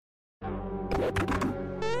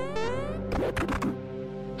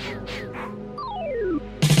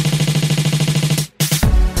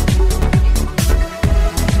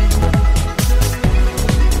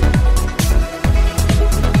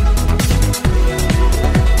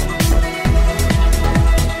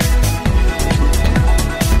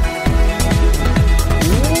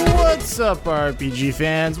What's up, RPG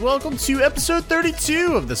fans? Welcome to episode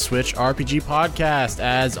 32 of the Switch RPG Podcast.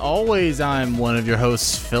 As always, I'm one of your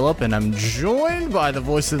hosts, Philip, and I'm joined by the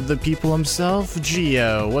voice of the people himself,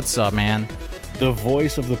 Geo. What's up, man? The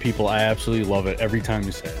voice of the people, I absolutely love it every time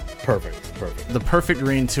you say it. Perfect. The perfect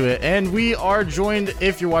ring to it. And we are joined,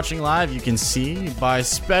 if you're watching live, you can see, by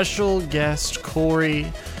special guest Corey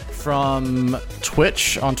from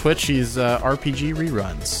Twitch. On Twitch, he's RPG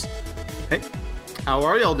Reruns. Hey, how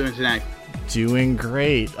are y'all doing tonight? Doing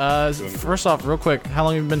great. First off, real quick, how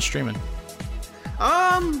long have you been streaming?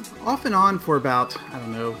 Off and on for about, I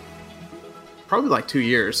don't know, probably like 2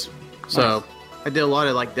 years. So Nice. I did a lot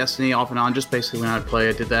of like Destiny off and on, just basically when I'd play,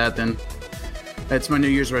 I did that. Then it's my New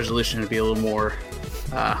Year's resolution to be a little more,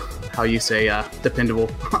 how you say,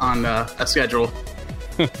 dependable on a schedule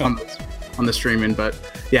on the streaming. But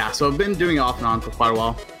yeah, so I've been doing it off and on for quite a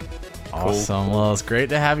while. Awesome. Cool. Well, it's great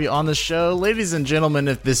to have you on the show. Ladies and gentlemen,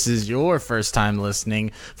 if this is your first time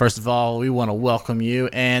listening, first of all, we want to welcome you.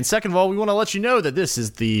 And second of all, we want to let you know that this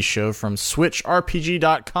is the show from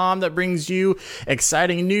SwitchRPG.com that brings you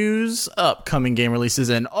exciting news, upcoming game releases,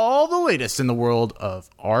 and all the latest in the world of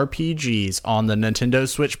RPGs on the Nintendo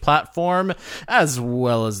Switch platform, as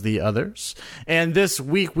well as the others. And this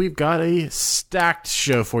week, we've got a stacked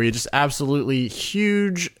show for you. Just absolutely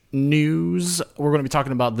huge news. We're going to be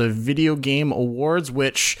talking about the Video Game Awards,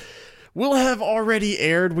 which will have already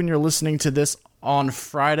aired when you're listening to this on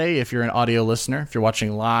Friday. If you're an audio listener, if you're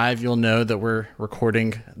watching live, you'll know that we're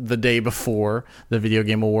recording the day before the Video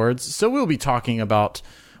Game Awards. So we'll be talking about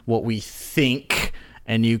what we think,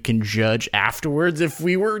 and you can judge afterwards if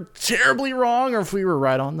we were terribly wrong or if we were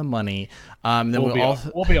right on the money. Then we'll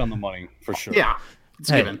be on the money for sure. Yeah,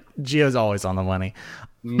 it's given. Geo's always on the money.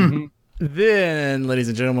 Mm-hmm. Then, ladies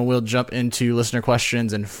and gentlemen, we'll jump into listener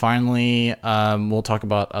questions, and finally, we'll talk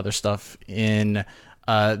about other stuff in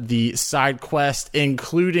the side quest,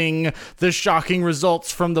 including the shocking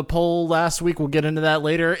results from the poll last week. We'll get into that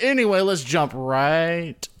later. Anyway, let's jump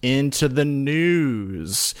right into the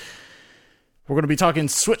news. We're going to be talking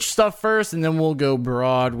Switch stuff first, and then we'll go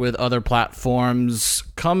broad with other platforms.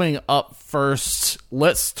 Coming up first,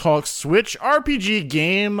 let's talk Switch RPG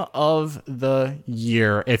Game of the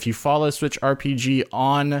Year. If you follow Switch RPG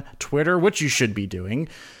on Twitter, which you should be doing,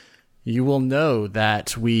 you will know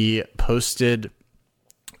that we posted...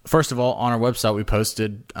 First of all, on our website, we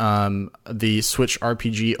posted the Switch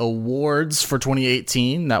RPG Awards for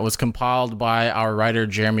 2018. That was compiled by our writer,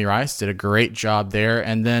 Jeremy Rice. Did a great job there.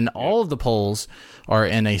 And then all of the polls are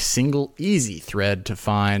in a single easy thread to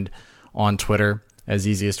find on Twitter, as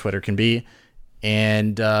easy as Twitter can be.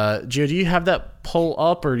 And, Gio, do you have that poll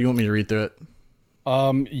up, or do you want me to read through it?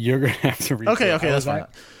 You're going to have to read Okay, that's fine.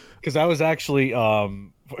 Because I was actually...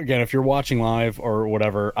 again, if you're watching live or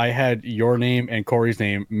whatever, I had your name and Corey's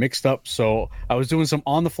name mixed up, so I was doing some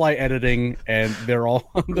on-the-fly editing, and they're all...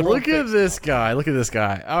 Look at this guy.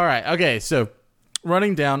 All right, okay, so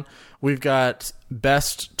running down, we've got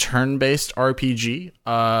Best Turn-Based RPG.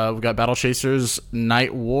 We've got Battle Chasers,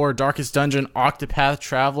 Night War, Darkest Dungeon, Octopath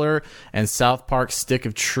Traveler, and South Park Stick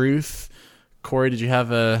of Truth. Corey, did you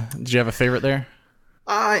have a favorite there?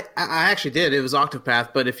 I actually did. It was Octopath,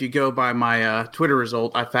 but if you go by my Twitter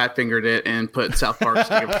result, I fat fingered it and put South Park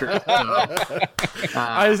Stick of Truth.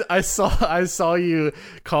 So, I saw you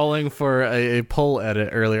calling for a poll edit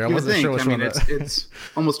earlier. I wasn't sure which one. It's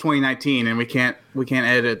almost 2019, and we can't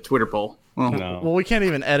edit a Twitter poll. Well, we can't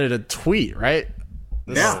even edit a tweet, right?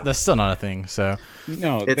 That's still not a thing. So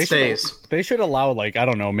no, it stays. They should allow, like, I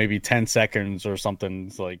don't know, maybe 10 seconds or something.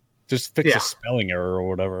 It's like, just fix a spelling error or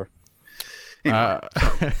whatever. Anyway,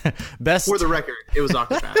 best for the record, it was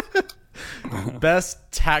Octopath. Best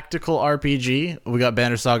tactical RPG. We got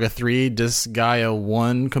Banner Saga 3, Disgaea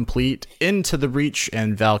 1 complete, Into the Breach,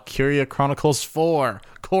 and Valkyria Chronicles 4.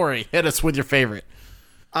 Corey, hit us with your favorite.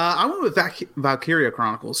 I went with Valkyria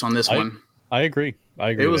Chronicles on this one. I agree.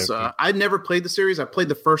 It was. I'd never played the series. I played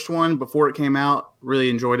the first one before it came out.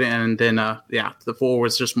 Really enjoyed it, and then the 4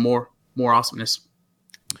 was just more awesomeness.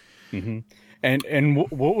 Mm-hmm. And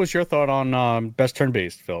what was your thought on Best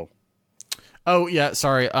Turn-Based, Phil? Oh, yeah,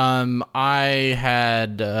 sorry. I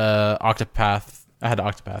had Octopath. I had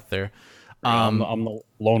Octopath there. I'm the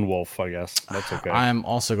lone wolf, I guess. That's okay. I'm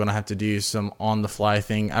also going to have to do some on-the-fly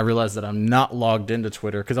thing. I realized that I'm not logged into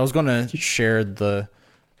Twitter because I was going to share the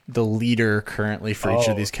the leader currently for each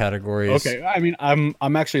of these categories. Okay, I mean,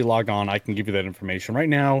 I'm actually logged on. I can give you that information right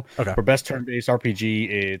now. Okay. For best turn-based RPG,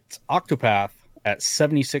 it's Octopath at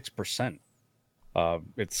 76%.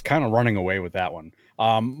 It's kind of running away with that one.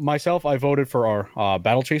 Myself, I voted for our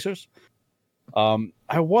Battle Chasers.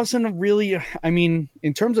 I wasn't really. I mean,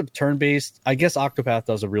 in terms of turn-based, I guess Octopath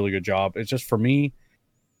does a really good job. It's just for me,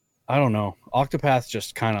 I don't know. Octopath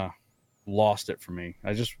just kind of lost it for me.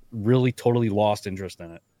 I just really totally lost interest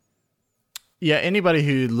in it. Yeah, anybody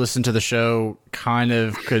who listened to the show kind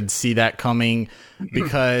of could see that coming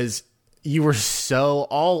because you were so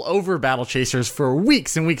all over Battle Chasers for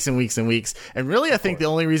weeks and weeks and weeks and weeks. And really, I think the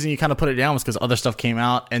only reason you kind of put it down was because other stuff came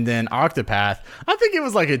out. And then Octopath, I think it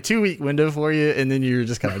was like a 2-week window for you. And then you were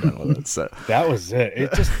just kind of done with it. So that was it.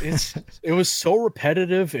 It was so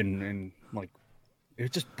repetitive and like,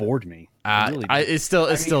 it just bored me. It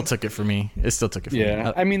still took it for me. It still took it for me.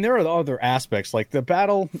 Yeah, I mean, there are other aspects. Like the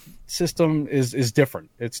battle system is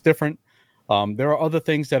different. It's different. There are other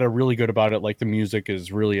things that are really good about it. Like the music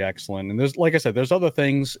is really excellent. And there's, like I said, there's other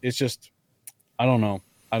things. It's just, I don't know.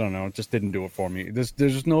 It just didn't do it for me.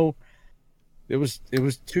 There's no, it was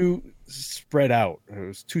too spread out. It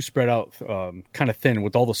was too spread out, kind of thin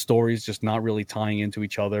with all the stories just not really tying into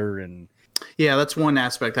each other. And yeah, that's one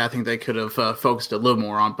aspect I think they could have focused a little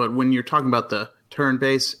more on. But when you're talking about the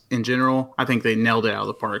turn-based in general, I think they nailed it out of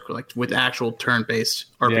the park, like with actual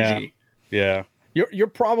turn-based RPG. Yeah. You're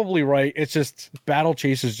probably right. It's just Battle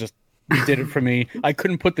Chasers just did it for me. I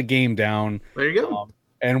couldn't put the game down. There you go.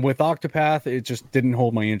 And with Octopath, it just didn't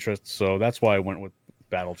hold my interest. So that's why I went with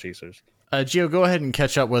Battle Chasers. Gio, go ahead and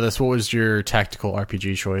catch up with us. What was your tactical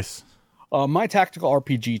RPG choice? My tactical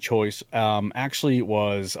RPG choice actually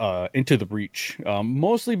was Into the Breach,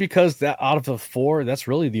 mostly because that out of the 4, that's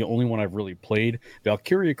really the only one I've really played.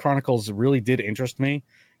 Valkyria Chronicles really did interest me.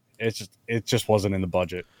 It just wasn't in the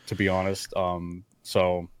budget, to be honest.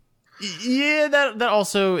 So yeah, that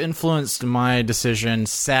also influenced my decision.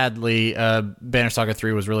 Sadly, Banner Saga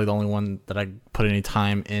 3 was really the only one that I put any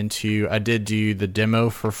time into. I did do the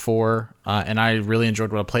demo for 4, and I really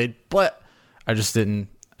enjoyed what I played, but I just didn't.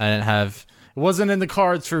 It wasn't in the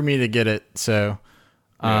cards for me to get it. So,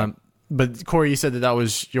 but Corey, you said that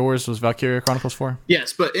was yours, was Valkyria Chronicles 4?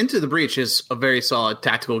 Yes, but Into the Breach is a very solid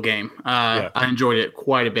tactical game. I enjoyed it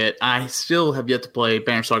quite a bit. I still have yet to play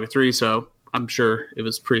Banner Saga 3, so I'm sure it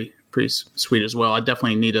was pretty sweet as well. I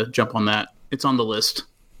definitely need to jump on that. It's on the list.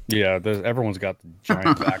 Yeah, everyone's got the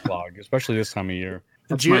giant backlog, especially this time of year.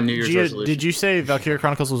 That's my New Year's resolution. Did you say Valkyria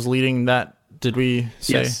Chronicles was leading that? Did we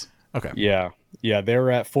say? Yes. Okay. Yeah, they're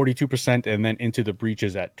at 42%, and then Into the Breach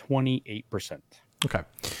is at 28%. Okay.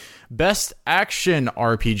 Best action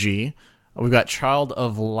RPG. We've got Child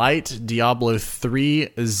of Light, Diablo 3,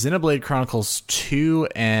 Xenoblade Chronicles 2,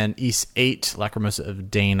 and Ys 8, Lacrimosa of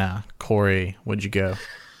Dana. Corey, what'd you go?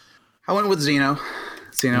 I went with Xeno.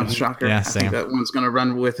 Shocker. Yeah, I think that one's going to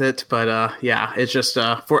run with it. But it's just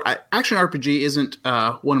for action RPG isn't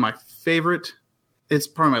one of my favorite. It's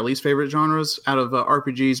probably my least favorite genres out of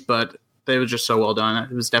RPGs, but they were just so well done.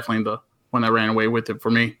 It was definitely the one that ran away with it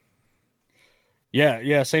for me.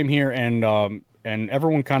 Yeah, same here. And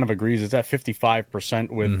everyone kind of agrees. It's at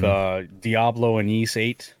 55% with Diablo and Ys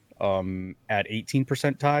 8 at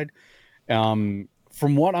 18% tied.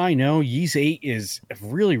 From what I know, Ys 8 is a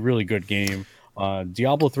really, really good game.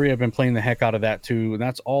 Diablo 3, I've been playing the heck out of that too, and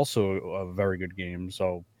that's also a very good game.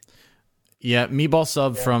 So, yeah, Meatball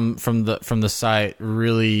Sub from the site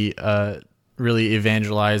really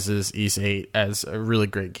evangelizes Ys 8 as a really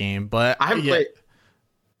great game. But I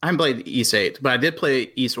haven't played Ys 8, but I did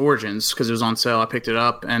play Ys Origins because it was on sale. I picked it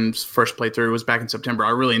up, and first playthrough was back in September. I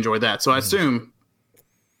really enjoyed that, so I assume.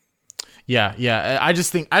 Yeah. I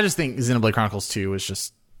just think Xenoblade Chronicles 2 was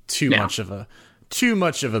just too much of a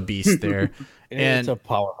beast there. It's a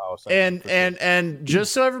powerhouse. And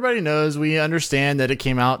just so everybody knows, we understand that it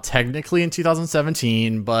came out technically in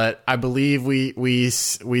 2017, but I believe we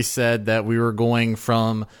said that we were going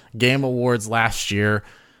from Game Awards last year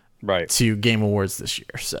to Game Awards this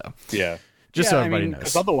year. So yeah, so everybody knows.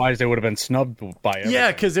 'Cause otherwise, they would have been snubbed by everything.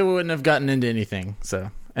 Yeah, because it wouldn't have gotten into anything.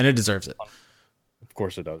 So, and it deserves it. Of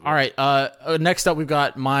course it does. All right. Next up, we've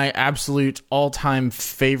got my absolute all-time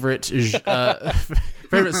favorite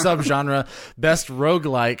favorite subgenre, best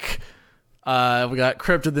roguelike. We got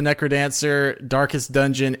Crypt of the Necrodancer, Darkest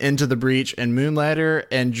Dungeon, Into the Breach, and Moonlighter.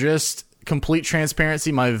 And just complete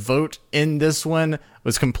transparency, my vote in this one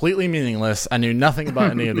was completely meaningless. I knew nothing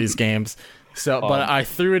about any of these games, but I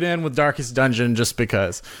threw it in with Darkest Dungeon just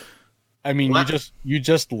because. I mean, you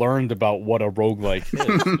just learned about what a roguelike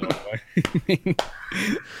is. So,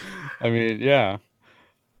 I mean, yeah.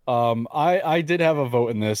 I did have a vote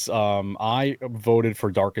in this. I voted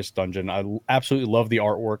for Darkest Dungeon. I absolutely love the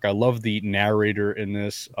artwork. I love the narrator in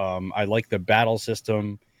this. I like the battle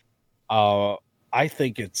system. I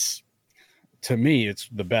think to me, it's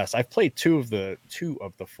the best. I've played two of the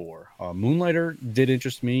four. Moonlighter did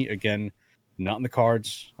interest me. Again, not in the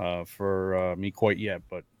cards for me quite yet,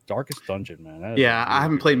 but Darkest Dungeon, man. Yeah, I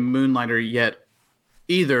haven't played Moonlighter yet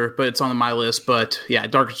either, but it's on my list. But yeah,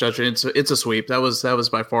 Darkest Dungeon, it's a sweep. That was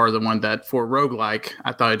by far the one that for roguelike,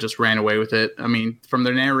 I thought I just ran away with it. I mean, from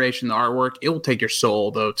the narration, the artwork, it will take your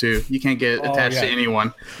soul though too. You can't get attached to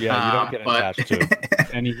anyone. Yeah, you don't get attached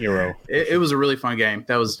to any hero. It was a really fun game.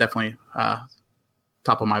 That was definitely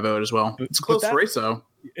top of my vote as well. It's a close race though.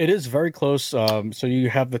 It is very close. So you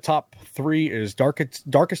have the top three is Darkest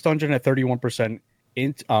Dungeon at 31%.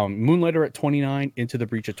 Moonlighter at 29, Into the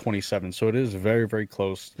Breach at 27. So it is very, very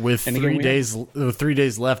close. With 3 days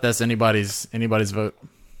left, that's anybody's vote.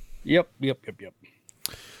 Yep.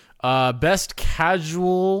 Best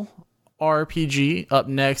casual RPG. Up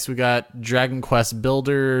next, we got Dragon Quest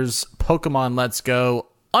Builders, Pokemon Let's Go,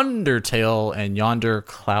 Undertale, and Yonder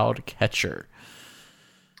Cloud Catcher.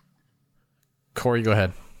 Corey, go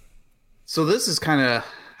ahead. So this is kind of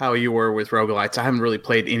how you were with roguelites. I haven't really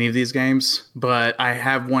played any of these games, but I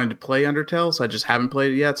have wanted to play Undertale, so I just haven't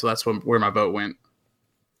played it yet. So that's where my vote went.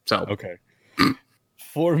 So okay,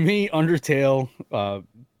 for me, Undertale,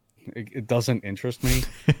 it doesn't interest me.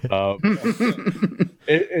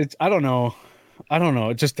 It's I don't know.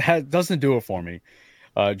 It just doesn't do it for me.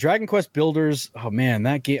 Dragon Quest Builders. Oh man,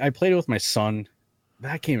 that game I played it with my son.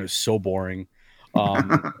 That game is so boring.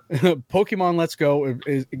 Pokemon Let's Go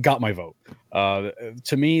it got my vote.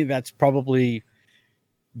 To me, that's probably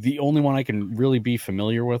the only one I can really be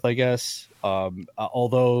familiar with, I guess.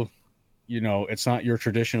 Although, it's not your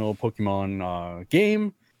traditional Pokemon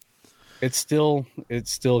game, it's still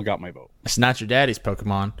got my vote. It's not your daddy's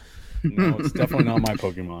Pokemon. No, it's definitely not my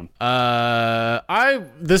Pokemon.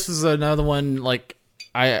 This is another one like.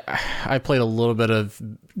 I played a little bit of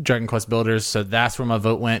Dragon Quest Builders, so that's where my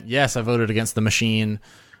vote went. Yes, I voted against the machine.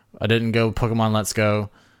 I didn't go Pokemon Let's Go.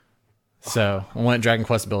 So I went Dragon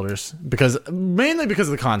Quest Builders mainly because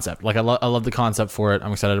of the concept. Like I love the concept for it.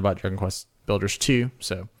 I'm excited about Dragon Quest Builders 2.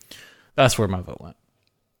 So that's where my vote went.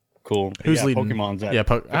 Cool. Who's leading? Pokemon's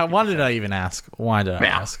at why did I even ask? Why did I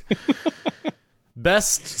ask?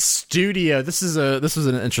 Best studio. This was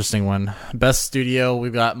an interesting one. Best studio.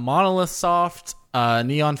 We've got Monolith Soft,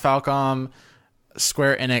 Neon Falcom,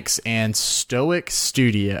 Square Enix, and Stoic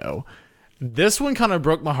Studio. This one kind of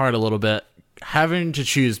broke my heart a little bit, having to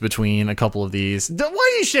choose between a couple of these. Why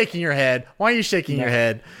are you shaking your head?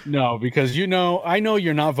 No, because I know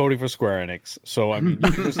you're not voting for Square Enix, so I mean,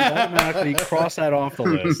 you can just automatically cross that off the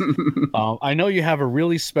list. I know you have a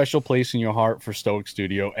really special place in your heart for Stoic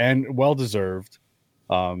Studio, and well deserved.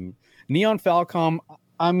 Neon Falcom.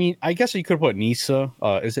 I mean, I guess you could put NISA.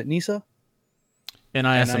 Is it NISA?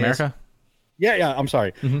 NIS America? Yeah, I'm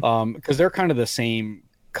sorry. Mm-hmm. Because they're kind of the same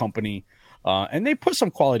company. And they put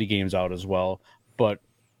some quality games out as well. But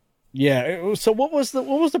yeah, so what was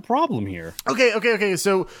the problem here? Okay.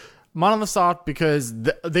 So Monolith Soft because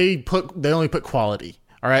they only put quality.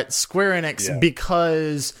 All right, Square Enix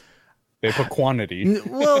because they put quantity.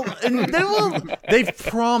 Well, they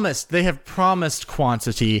have promised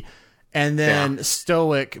quantity, and then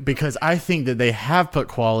Stoic because I think that they have put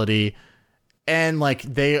quality. And like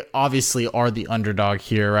they obviously are the underdog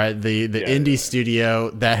here, right? The indie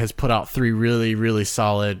studio that has put out 3 really, really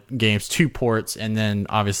solid games, 2 ports, and then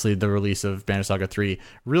obviously the release of Banner Saga 3.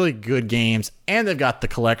 Really good games, and they've got the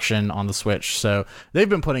collection on the Switch, so they've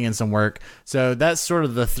been putting in some work. So that's sort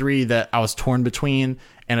of the 3 that I was torn between,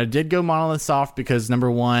 and I did go Monolith Soft because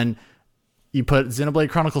number 1, you put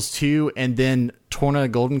Xenoblade Chronicles 2 and then Torna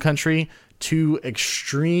Golden Country, 2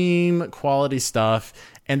 extreme quality stuff.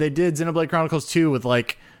 And they did Xenoblade Chronicles 2 with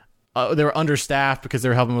they were understaffed because they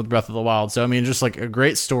were helping with Breath of the Wild. So, I mean, just like a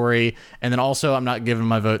great story. And then also I'm not giving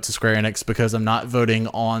my vote to Square Enix because I'm not voting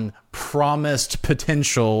on promised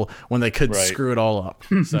potential when they could screw it all up.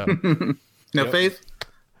 So, no faith?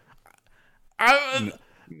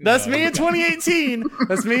 That's me in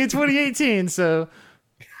 2018. So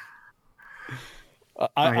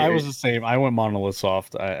I was the same. I went Monolith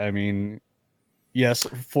Soft. I mean, yes,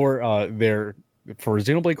 for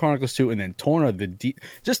Xenoblade Chronicles 2 and then Torna,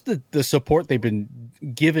 the support they've been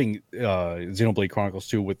giving Xenoblade Chronicles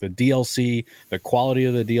 2 with the DLC, the quality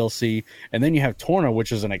of the DLC, and then you have Torna,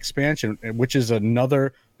 which is an expansion, which is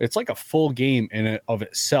it's like a full game in it of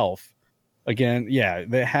itself. Again, yeah,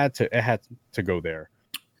 it had to go there.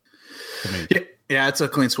 To me. Yeah, it's a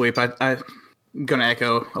clean sweep. I'm going to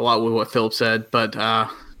echo a lot with what Philip said, but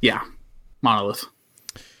Yeah, Monolith.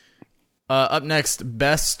 Up next,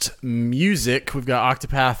 best music. We've got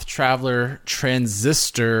Octopath Traveler,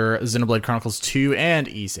 Transistor, Xenoblade Chronicles 2, and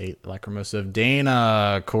Ys 8 Lacrimosa of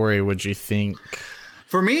Dana. Corey, what'd you think?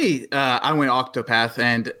 For me, I went Octopath,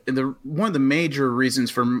 and one of the major reasons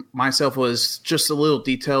for myself was just the little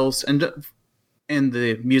details and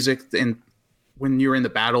the music, and when you're in the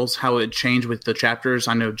battles, how it changed with the chapters.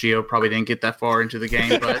 I know Gio probably didn't get that far into the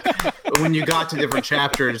game, but when you got to different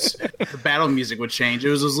chapters, the battle music would change. It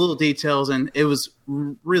was those little details, and it was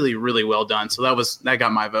really, really well done. So that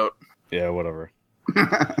got my vote. Yeah, whatever.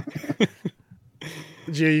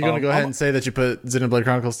 Gio, you going to go ahead and say that you put Xenoblade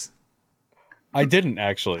Chronicles? I didn't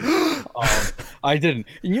actually. I didn't.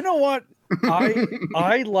 You know what?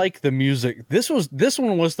 I like the music. This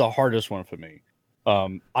one was the hardest one for me.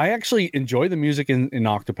 I actually enjoy the music in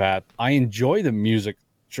Octopath. I enjoy the music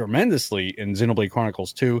tremendously in Xenoblade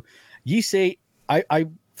Chronicles 2. Ys 8, I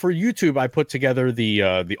for YouTube I put together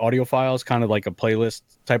the audio files, kind of like a playlist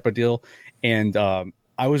type of deal, and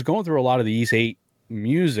I was going through a lot of the Ys 8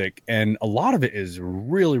 music, and a lot of it is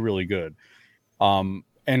really, really good.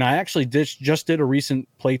 And I actually just did a recent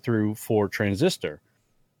playthrough for Transistor.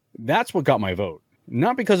 That's what got my vote.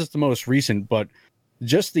 Not because it's the most recent, but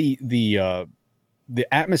just the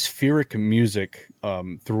atmospheric music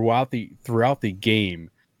throughout the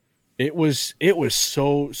game. It was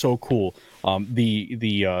so cool.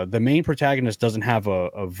 The main protagonist doesn't have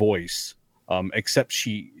a voice, except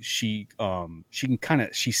she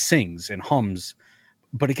sings and hums,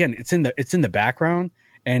 but again, it's in the background,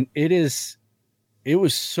 and I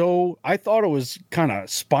thought it was kind of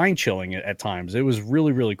spine chilling at times. It was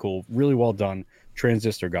really, really cool, really well done.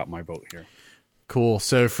 Transistor got my vote here. Cool.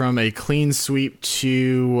 So from a clean sweep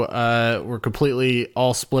to we're completely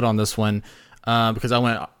all split on this one because I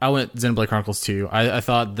went Xenoblade Chronicles 2. I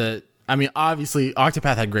thought that, I mean, obviously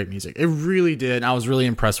Octopath had great music. It really did. I was really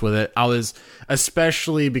impressed with it. I was,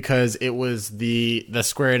 especially because it was the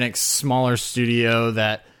Square Enix smaller studio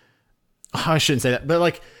that, I shouldn't say that, but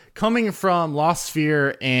like coming from Lost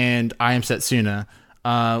Sphere and I Am Setsuna,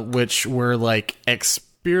 which were like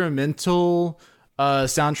experimental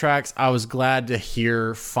soundtracks, I was glad to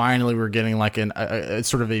hear finally we're getting like a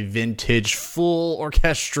sort of a vintage full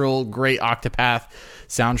orchestral great Octopath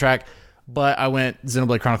soundtrack. But I went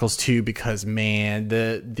Xenoblade Chronicles 2 because, man,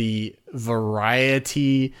 the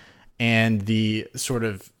variety and the sort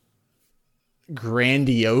of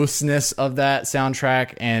grandioseness of that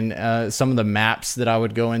soundtrack and some of the maps that I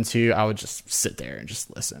would go into, I would just sit there and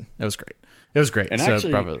just listen. It was great. And so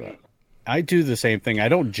actually, probably I do the same thing. I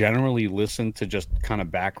don't generally listen to just kind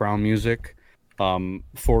of background music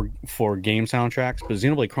for game soundtracks, but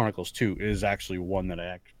Xenoblade Chronicles 2 is actually one that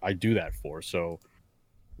I do that for. So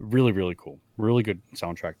really, really cool. Really good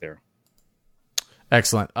soundtrack there.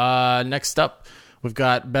 Excellent. Next up, we've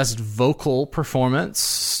got Best Vocal Performance,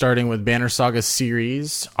 starting with Banner Saga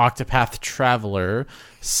Series, Octopath Traveler,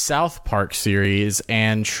 South Park Series,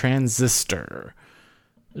 and Transistor.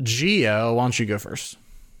 Gio, why don't you go first?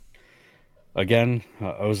 Again,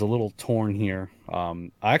 I was a little torn here. I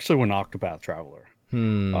actually went Octopath Traveler.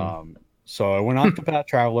 So I went Octopath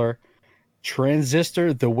Traveler.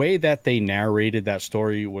 Transistor, the way that they narrated that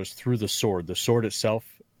story was through the sword. The sword itself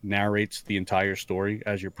narrates the entire story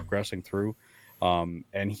as you're progressing through. And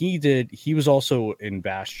he was also in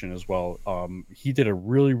Bastion as well. He did a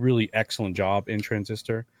really, really excellent job in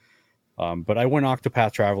Transistor. But I went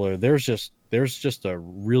Octopath Traveler. There's just a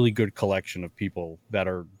really good collection of people that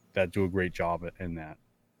do a great job in that.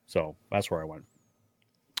 So that's where I went.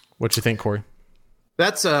 What you think, Corey?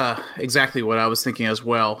 That's exactly what I was thinking as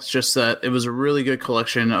well. It's just that it was a really good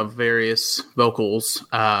collection of various vocals.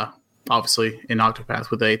 Obviously, in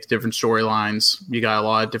Octopath with 8 different storylines, you got a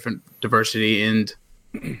lot of different diversity in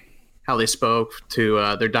how they spoke,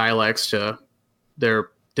 to their dialects, to their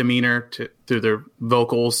demeanor, through their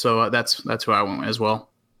vocals. So that's who I went with as well.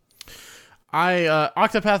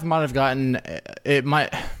 Octopath might have gotten it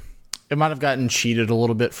might have gotten cheated a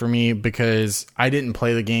little bit for me because I didn't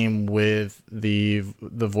play the game with the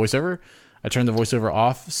voiceover. I turned the voiceover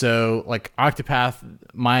off. So like Octopath,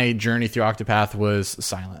 my journey through Octopath was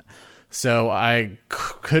silent. So I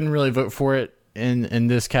couldn't really vote for it in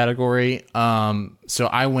this category. So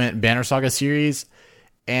I went Banner Saga Series.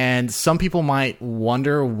 And some people might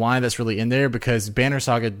wonder why that's really in there, because Banner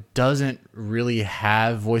Saga doesn't really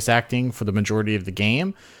have voice acting for the majority of the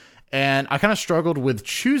game. And I kind of struggled with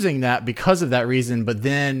choosing that because of that reason. But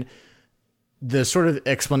then the sort of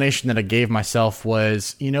explanation that I gave myself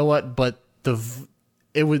was, you know what? But the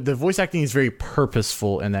voice acting is very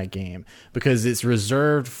purposeful in that game because it's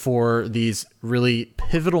reserved for these really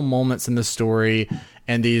pivotal moments in the story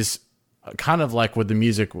and these kind of like with the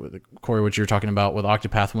music, Corey, what you were talking about with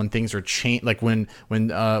Octopath, when things are change, like when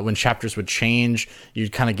chapters would change,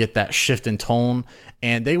 you'd kind of get that shift in tone,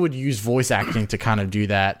 and they would use voice acting to kind of do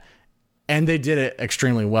that, and they did it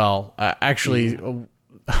extremely well. Actually,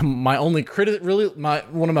 my only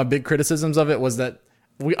one of my big criticisms of it was that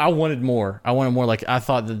I wanted more. Like, I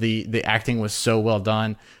thought that the acting was so well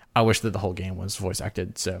done. I wish that the whole game was voice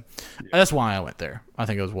acted. So that's why I went there. I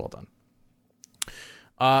think it was well done.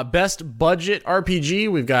 Best budget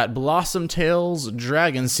RPG, we've got Blossom Tales,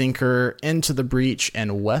 Dragon Sinker, Into the Breach,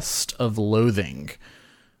 and West of Loathing.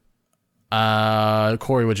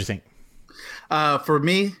 Corey, what'd you think? For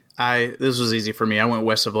me, this was easy for me. I went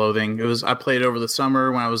West of Loathing. I played over the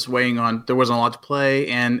summer when I was waiting on. There wasn't a lot to play,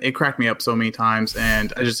 and it cracked me up so many times,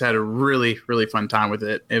 and I just had a really, really fun time with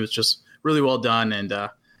it. It was just really well done, and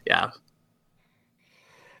yeah.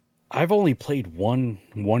 I've only played one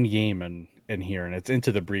game in here, and it's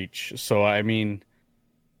Into the Breach. So I mean,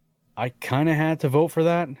 I kind of had to vote for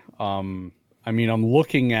that. I mean, I'm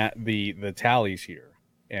looking at the tallies here,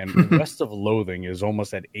 and West of Loathing is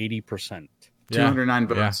almost at 80%. 209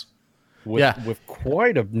 votes. With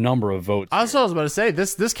quite a number of votes. I was about to say,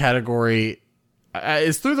 this category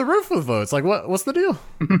is through the roof with votes. Like, what's the deal?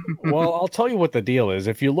 Well, I'll tell you what the deal is.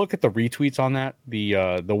 If you look at the retweets on that,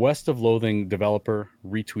 the West of Loathing developer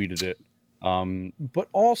retweeted it. But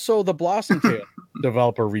also the Blossom Tale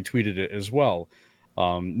developer retweeted it as well.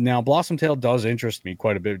 Now, Blossom Tale does interest me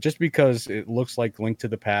quite a bit, just because it looks like Link to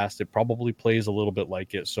the Past. It probably plays a little bit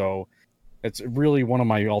like it, so it's really one of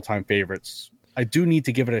my all-time favorites. I do need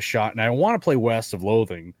to give it a shot, and I want to play West of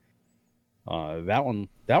Loathing. That one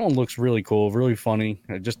looks really cool, really funny.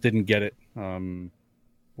 I just didn't get it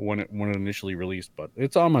when it initially released, but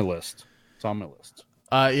it's on my list.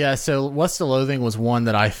 Yeah, so West of Loathing was one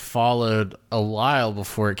that I followed a while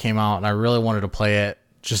before it came out, and I really wanted to play it.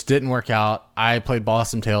 Just didn't work out. I played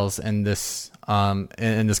Blossom Tales in this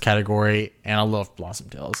category, and I love Blossom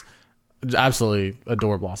Tales. Absolutely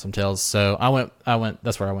adore Blossom Tales. So I went.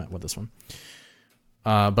 That's where I went with this one.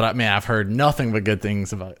 But I've heard nothing but good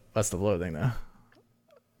things about West of Loathing, though.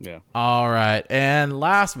 Yeah. All right, and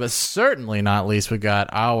last but certainly not least, we got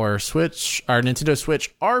our Nintendo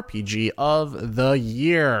Switch RPG of the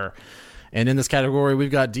year. And in this category, we've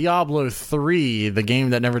got Diablo 3, the game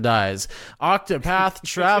that never dies, Octopath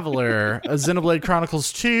Traveler, Xenoblade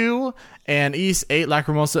Chronicles 2, and Ys 8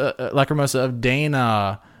 Lacrimosa of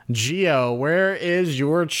Dana. Gio, where is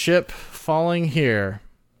your chip falling here?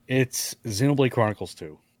 It's Xenoblade Chronicles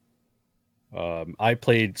 2. I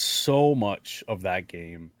played so much of that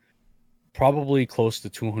game, probably close to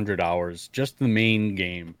 200 hours, just the main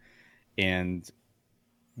game. And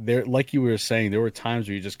there, like you were saying, there were times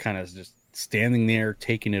where you just kind of just standing there,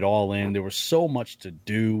 taking it all in. There was so much to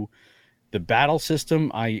do. The battle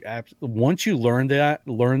system, once you learned it,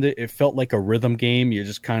 it felt like a rhythm game. You're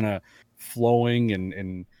just kind of flowing,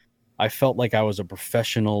 and I felt like I was a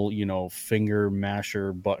professional, finger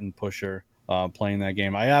masher, button pusher playing that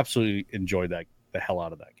game. I absolutely enjoyed the hell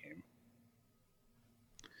out of that game.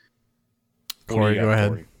 Corey, go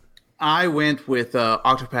ahead. Corey? I went with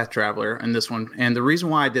Octopath Traveler in this one, and the reason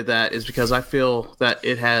why I did that is because I feel that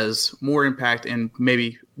it has more impact in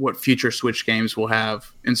maybe what future Switch games will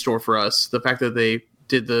have in store for us. The fact that they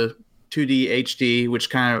did the 2D HD, which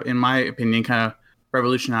kind of, in my opinion, kind of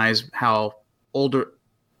revolutionized how older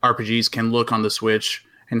RPGs can look on the Switch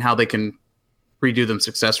and how they can redo them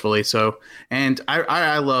successfully. So, and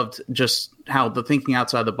I loved just how the thinking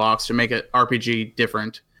outside the box to make an RPG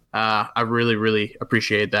different. I really, really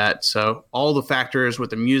appreciate that. So all the factors with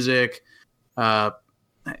the music,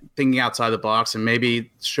 thinking outside the box, and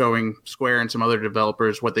maybe showing Square and some other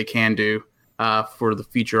developers what they can do for the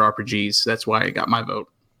future RPGs. That's why I got my vote.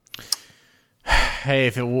 Hey,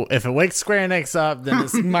 if it wakes Square Enix up, then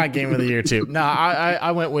it's my game of the year too. No,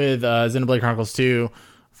 I went with Xenoblade Chronicles 2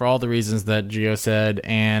 for all the reasons that Gio said,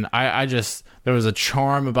 and I just, there was a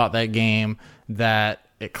charm about that game that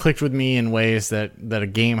it clicked with me in ways that a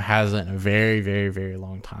game hasn't in a very, very, very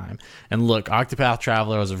long time. And look, Octopath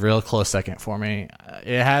Traveler was a real close second for me.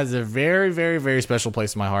 It has a very, very, very special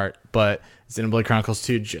place in my heart, but Xenoblade Chronicles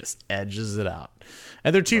 2 just edges it out.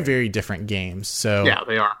 And they're two very different games. So yeah,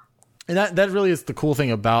 they are. And that really is the cool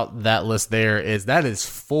thing about that list there, is that is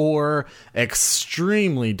 4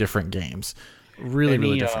 extremely different games.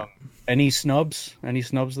 Really different. Any snubs? Any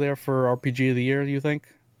snubs there for RPG of the year, do you think?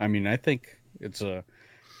 I mean, I think it's a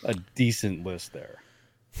decent list there.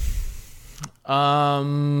 I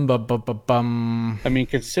mean,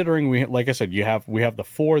 considering like I said, we have the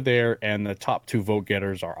 4 there, and the top 2 vote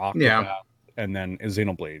getters are Octopath and then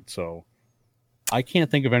Xenoblade. So I can't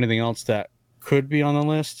think of anything else that could be on the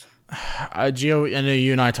list. Gio, I know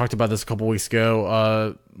you and I talked about this a couple weeks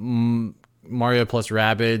ago. Mario plus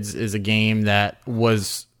Rabbids is a game that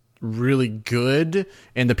was really good,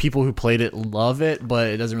 and the people who played it love it, but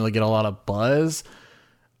it doesn't really get a lot of buzz.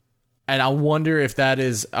 And I wonder if that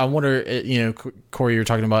is, Corey, you're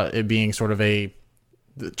talking about it being sort of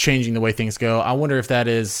changing the way things go. I wonder if that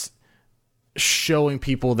is showing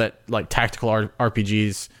people that like tactical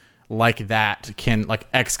RPGs like that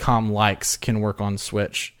like XCOM can work on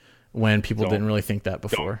Switch when people didn't really think that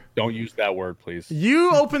before. Don't use that word, please.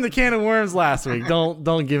 You opened the can of worms last week.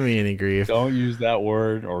 Don't give me any grief. Don't use that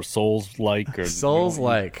word, or Souls-like. Or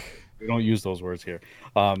Souls-like. We don't use those words here.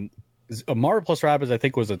 Mario plus Rabbids, I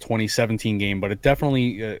think, was a 2017 game, but it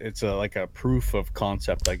definitely it's like a proof of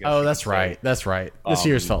concept, I guess. Oh, that's right. That's right. This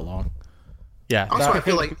year's felt long. Yeah. Also, I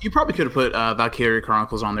feel like you probably could have put Valkyria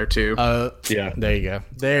Chronicles on there too. Yeah. There you go.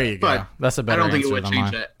 But that's a better I don't think it answer would than change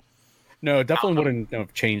mine. that. No, it definitely wouldn't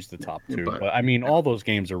have changed the top two. But I mean, all those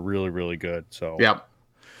games are really, really good. So yeah.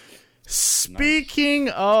 Speaking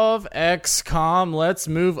of XCOM, let's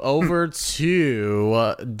move over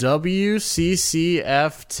to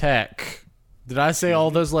WCCF Tech. Did I say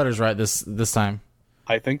all those letters right this time?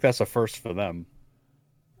 I think that's a first for them.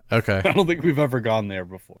 Okay. I don't think we've ever gone there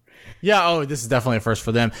before. Yeah, this is definitely a first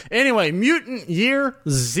for them. Anyway, Mutant Year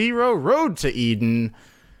Zero Road to Eden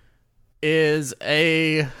is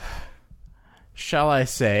a, shall I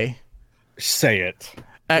say it,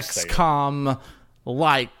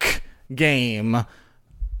 XCOM-like game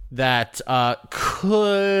that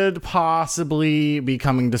could possibly be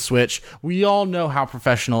coming to Switch. We all know how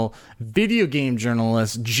professional video game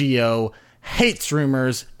journalist Gio hates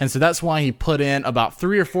rumors, and so that's why he put in about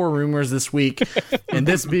 3 or 4 rumors this week, and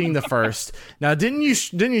this being the first. Now, didn't you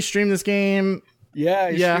stream this game? Yeah,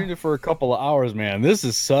 I streamed it for a couple of hours, man. This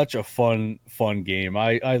is such a fun game.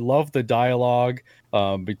 I love the dialogue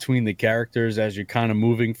between the characters as you're kind of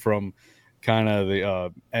moving from kind of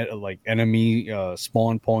the like enemy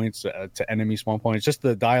spawn points to enemy spawn points. Just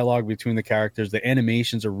the dialogue between the characters, the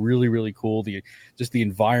animations are really, really cool. The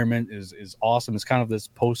environment is awesome. It's kind of this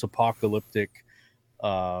post-apocalyptic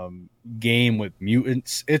game with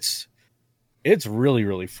mutants. It's really,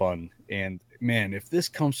 really fun. And man, if this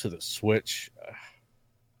comes to the Switch,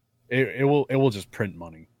 it will just print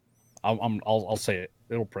money. I'll say it.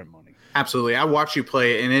 It'll print money. Absolutely. I watched you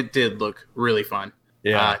play it, and it did look really fun.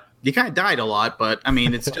 Yeah. You kind of died a lot, but I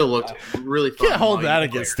mean, it still looked really fun. Can't hold that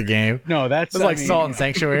against the game. No, it's like Salt and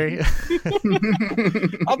Sanctuary.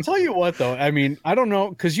 I'll tell you what, though. I mean, I don't know,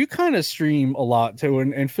 because you kind of stream a lot too,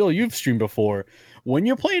 and Phil, you've streamed before. When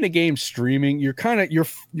you're playing a game streaming, you're kind of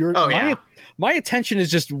my attention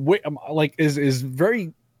is just is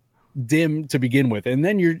very dim to begin with, and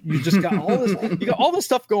then you just got all this you got all this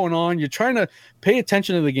stuff going on. You're trying to pay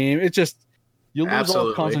attention to the game. It just you lose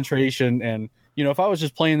all concentration. And if I was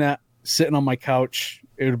just playing that sitting on my couch,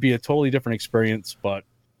 it would be a totally different experience. But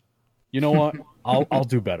you know what? I'll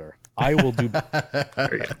do better. I will do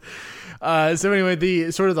better. So anyway,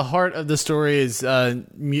 the heart of the story is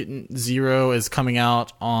Mutant Zero is coming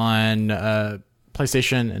out on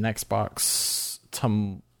PlayStation and Xbox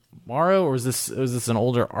tomorrow, or was this an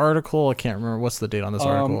older article? I can't remember. What's the date on this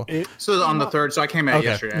article? So on the 3rd, so I came out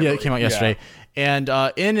yesterday. Yeah, it came out yesterday. And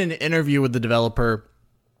in an interview with the developer,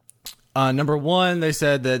 number one, they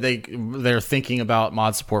said that they're thinking about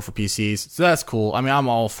mod support for PCs, so that's cool. I mean, I'm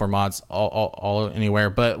all for mods, all anywhere.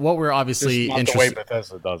 But what we're obviously interested, the way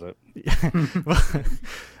Bethesda does it.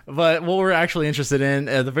 But what we're actually interested in,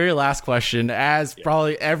 the very last question, as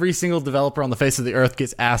probably every single developer on the face of the earth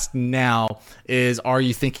gets asked now, is, are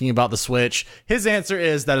you thinking about the Switch? His answer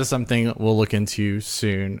is, that is something we'll look into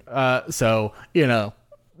soon. So,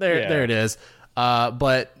 there it is.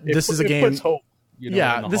 But this is a game. Puts hope,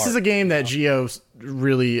 this is a game that Gio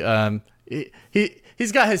really,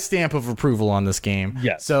 he's got his stamp of approval on this game.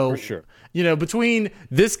 Yes, so, for sure. Between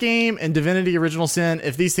this game and Divinity Original Sin,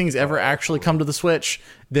 if these things ever actually come to the Switch,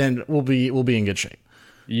 then we'll be in good shape.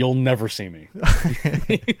 You'll never see me.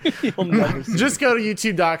 You'll never see Just go to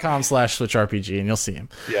youtube.com/SwitchRPG and you'll see him.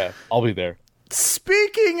 Yeah, I'll be there.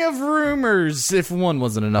 Speaking of rumors, if one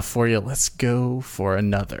wasn't enough for you, let's go for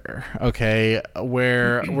another. Okay,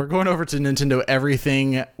 where we're going over to Nintendo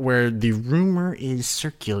Everything, where the rumor is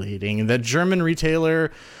circulating that German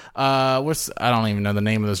retailer, I don't even know the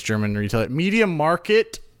name of this German retailer, Media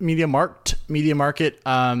Market. There's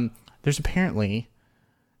apparently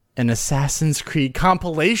an Assassin's Creed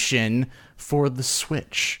compilation for the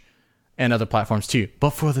Switch and other platforms too,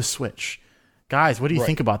 but for the Switch. Guys, what do you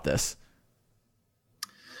think about this?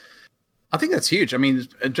 I think that's huge. I mean,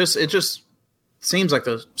 it just seems like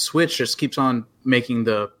the Switch just keeps on making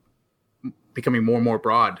the becoming more and more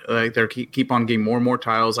broad. Like they're keep on getting more and more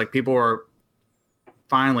titles. Like people are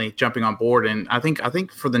finally jumping on board, and I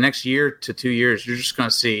think for the next year to 2 years, you're just going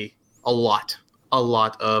to see a lot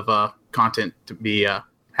of content to be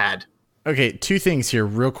had. Okay, two things here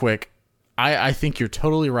real quick. I think you're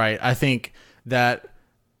totally right. I think that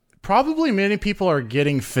probably many people are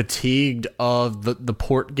getting fatigued of the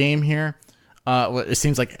port game here. It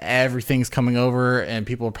seems like everything's coming over and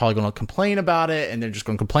people are probably going to complain about it, and they're just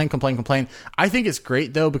going to complain. I think it's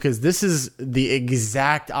great though, because this is the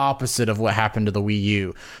exact opposite of what happened to the Wii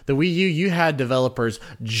U. The Wii U, you had developers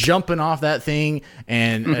jumping off that thing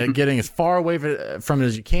and getting as far away from it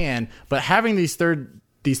as you can, but having these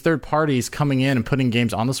third parties coming in and putting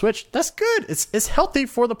games on the Switch, that's good. It's healthy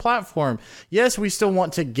for the platform. Yes, we still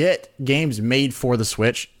want to get games made for the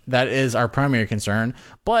Switch. That is our primary concern.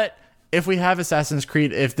 But if we have Assassin's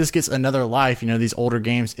Creed, if this gets another life, these older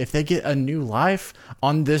games, if they get a new life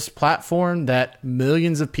on this platform that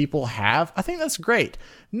millions of people have, I think that's great.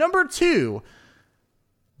 Number two,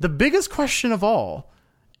 the biggest question of all,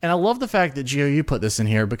 and I love the fact that Gio, you put this in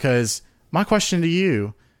here, because my question to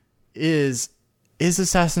you is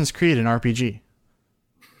Assassin's Creed an RPG?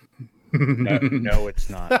 No, it's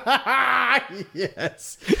not.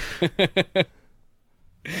 Yes.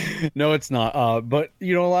 No, it's not. But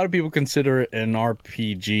a lot of people consider it an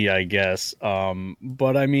RPG, I guess.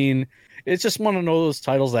 But I mean, it's just one of those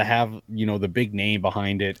titles that have the big name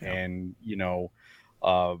behind it, and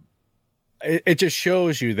it just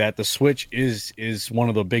shows you that the Switch is one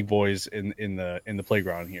of the big boys in the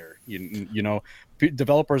playground here.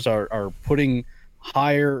 Developers are putting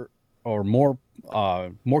higher or more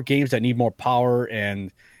games that need more power,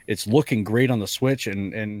 and it's looking great on the Switch,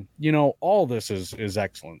 and all this is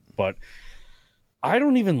excellent. But I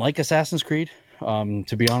don't even like Assassin's Creed,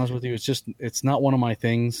 to be honest with you. It's not one of my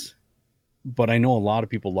things, but I know a lot of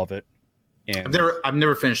people love it. And I've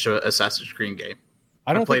never finished an Assassin's Creed game.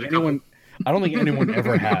 I don't think anyone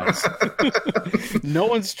ever has. No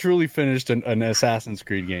one's truly finished an Assassin's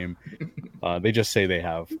Creed game. They just say they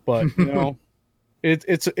have, but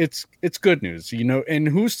it's good news, and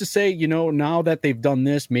who's to say, now that they've done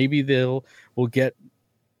this, maybe we'll get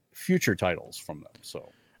future titles from them.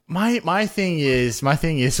 So my thing is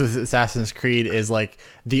with Assassin's Creed is like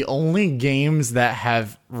the only games that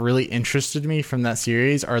have really interested me from that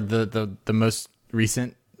series are the most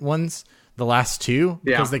recent ones, the last two,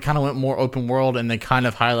 because they kind of went more open world and they kind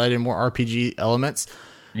of highlighted more RPG elements.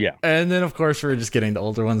 Yeah. And then, of course, we're just getting the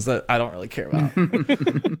older ones that I don't really care about.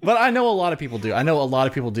 But I know a lot of people do. And a lot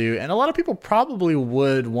of people probably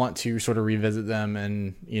would want to sort of revisit them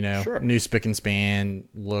and, Sure. new spick and span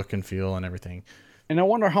look and feel and everything. And I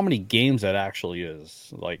wonder how many games that actually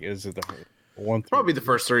is. Like, is it the one? Probably the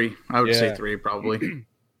first three. I would say three, probably.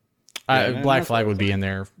 Black Flag would be in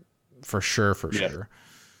there for sure.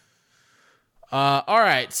 All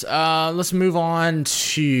right. Let's move on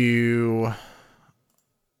to...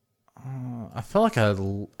 I feel like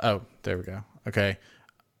oh, there we go. Okay.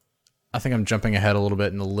 I think I'm jumping ahead a little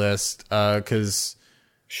bit in the list because...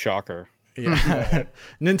 Shocker. Yeah.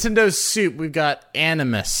 Nintendo Soup, we've got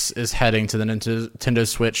Animus is heading to the Nintendo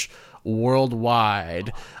Switch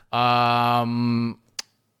worldwide. Well,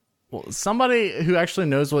 somebody who actually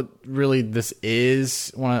knows what really this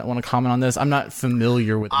is want to comment on this. I'm not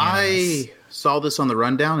familiar with Animus. I saw this on the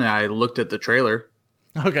rundown and I looked at the trailer.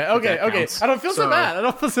 Okay. I don't feel so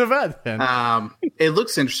bad then. It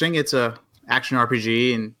looks interesting. It's a action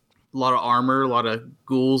RPG and a lot of armor, a lot of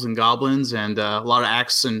ghouls and goblins, and a lot of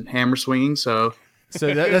axe and hammer swinging. So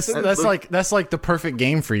that's like the perfect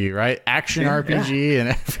game for you, right? Action RPG and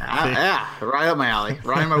everything. Right up my alley,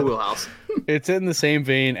 right in my wheelhouse. It's in the same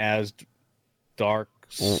vein as Dark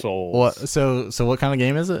Souls. What? So what kind of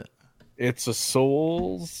game is it? It's a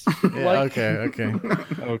Souls. Okay.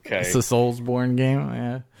 It's a Soulsborne game.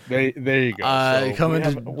 Yeah. There you go.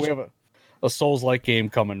 We have a Souls-like game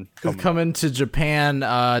coming to Japan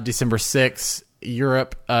December 6th,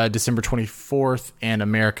 Europe December 24th, and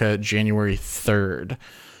America January 3rd.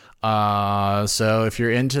 So if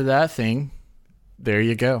you're into that thing, there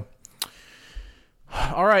you go.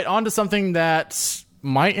 All right, on to something that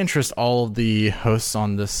might interest all of the hosts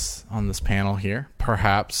on this panel here.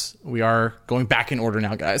 Perhaps we are going back in order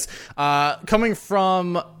now, guys. Coming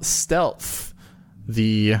from Stealth,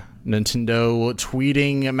 the Nintendo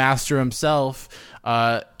tweeting master himself,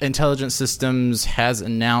 Intelligent Systems has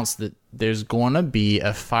announced that there's going to be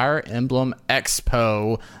a Fire Emblem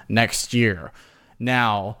Expo next year.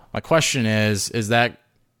 Now, my question is that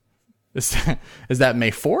May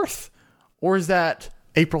 4th or is that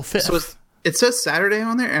April 5th? So it says Saturday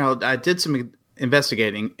on there, and I did some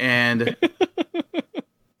investigating, and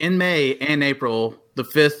in May and April, the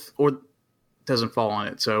 5th or doesn't fall on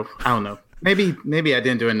it. So I don't know. Maybe I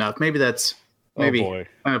didn't do enough. Maybe that's maybe. Oh boy.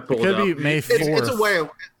 I'm gonna pull It could up. be May 4th. It's a way.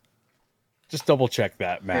 Just double check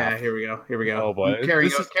that, Matt. Yeah, here we go. Oh, boy. I'm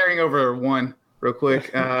carrying over one real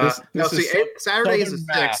quick. This is Saturday is the Southern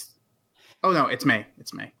math. 6th. Oh no, it's May.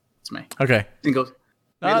 Okay. Single.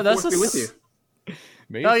 May the That's 4th be with you.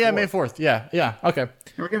 May 4th. 4th. Yeah. Okay.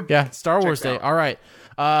 Here we go. Yeah, Star Wars Day. out. All right.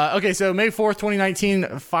 Okay, so May 4th,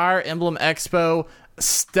 2019, Fire Emblem Expo.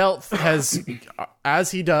 Stealth has,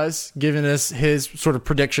 as he does, given us his sort of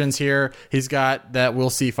predictions here. He's got that we'll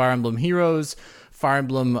see Fire Emblem Heroes, Fire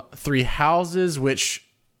Emblem Three Houses, which,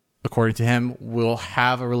 according to him, will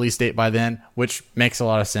have a release date by then, which makes a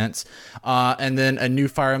lot of sense. And then a new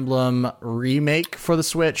Fire Emblem remake for the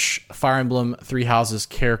Switch, Fire Emblem Three Houses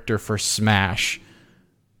character for Smash.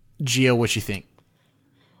 Gio, what you think?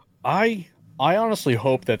 I honestly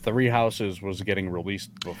hope that Three Houses was getting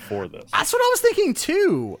released before this. That's what I was thinking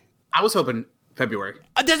too. I was hoping February.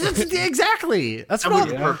 Exactly. That's That what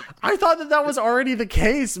would be perfect. I thought that was already the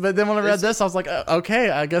case, but then when I read this, I was like,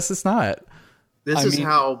 okay, I guess it's not. This is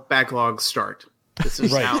how backlogs start. This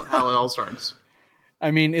is Right. how it all starts.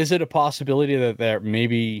 I mean, is it a possibility that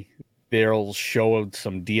maybe they'll show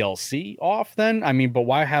some DLC off then? I mean, but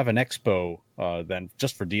why have an expo then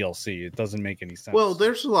just for DLC? It doesn't make any sense. Well,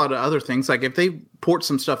 there's a lot of other things. Like if they port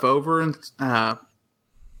some stuff over, and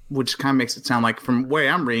which kind of makes it sound like, from the way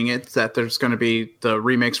I'm reading it, that there's going to be the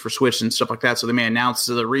remakes for Switch and stuff like that. So they may announce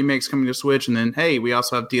the remakes coming to Switch, and then hey, we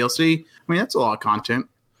also have DLC. I mean, that's a lot of content.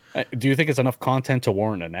 Do you think it's enough content to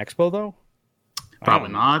warrant an expo though? Probably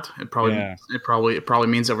not. It probably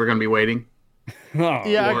means that we're going to be waiting Oh,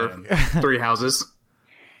 Yeah. for Three Houses.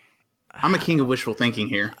 I'm a king of wishful thinking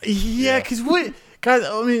here. Yeah, because what, guys?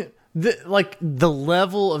 I mean, the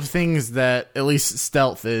level of things that at least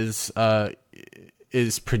Stealth is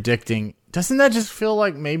predicting. Doesn't that just feel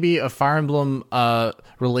like maybe a Fire Emblem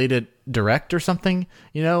related direct or something?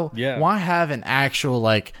 You know, Yeah. Why have an actual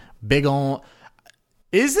like big on?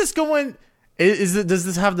 Is this going? Does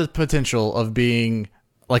this have the potential of being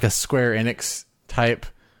like a Square Enix type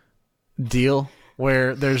deal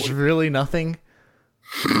where there's really nothing?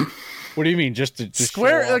 What do you mean? Just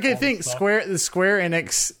Square. show off Okay, all think the stuff? The Square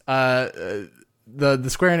Enix. The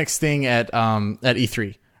Square Enix thing at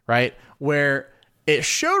E3, right? Where it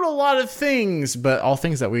showed a lot of things, but all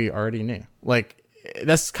things that we already knew. Like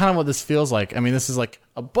that's kind of what this feels like. I mean, this is like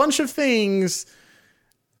a bunch of things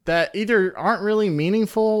that either aren't really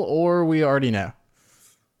meaningful or we already know.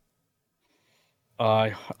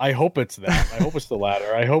 I hope it's that. I hope it's the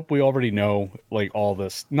latter. I hope we already know like all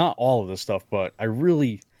this, not all of this stuff, but I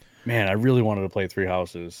really wanted to play Three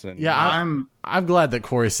Houses. And Yeah, I'm glad that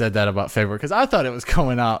Corey said that about February because I thought it was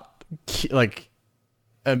coming out like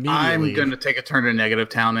immediately. I'm going to take a turn to Negative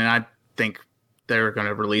Town, and I think they're going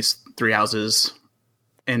to release Three Houses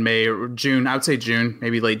in May or June. I would say June,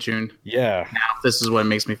 maybe late June. yeah. Now, this is what it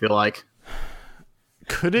makes me feel like.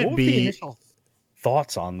 Could What it were the be? initial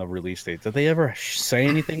thoughts on the release date? Did they ever say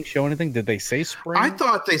anything, show anything? Did they say spring? I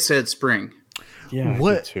thought they said spring. yeah, I did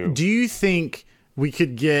What too. do you think we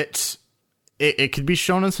could get? It could be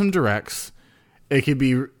shown in some directs. It could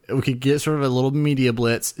be we could get sort of a little media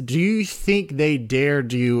blitz. Do you think they dare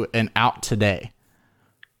do an out today?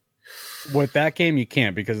 With that game, you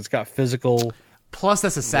can't because it's got physical. Plus,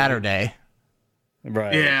 that's a Saturday.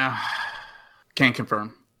 Right. Yeah. Can't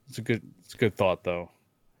confirm. It's a good thought though.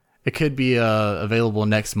 It could be available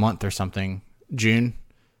next month or something, June,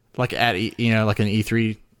 like at like an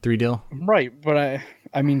E3 deal. Right, but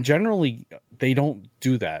I mean, generally they don't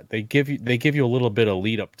do that. They give you a little bit of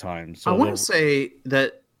lead up time. So I want they'll- to say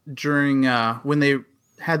that during when they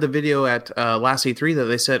had the video at last E3 that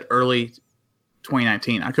they said early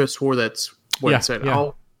 2019. I could have swore that's what Yeah, it said. yeah.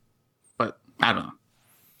 Oh, but I don't know.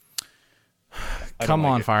 I don't Come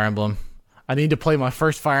like on, it. Fire Emblem! I need to play my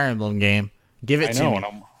first Fire Emblem game. Give it I to know, me.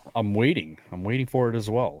 and I'm waiting. I'm waiting for it as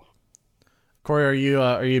well. Corey, are you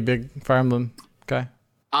a big Fire Emblem guy?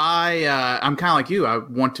 I'm kind of like you. I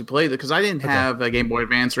want to play because I didn't have a Game Boy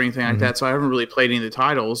Advance or anything like that, so I haven't really played any of the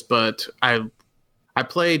titles. But I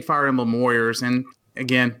played Fire Emblem Warriors, and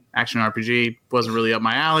again, action RPG wasn't really up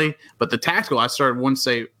my alley. But the tactical, I started once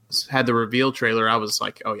they had the reveal trailer. I was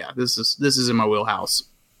like, oh yeah, this is in my wheelhouse.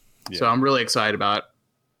 So I'm really excited about it.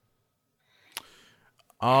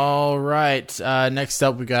 All right. Next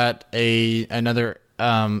up, we got another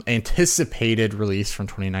anticipated release from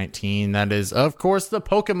 2019. That is, of course, the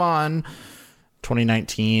Pokemon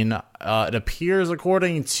 2019. It appears,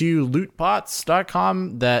 according to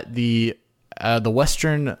lootbots.com, that the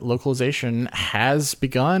Western localization has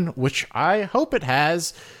begun, which I hope it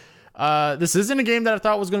has. This isn't a game that I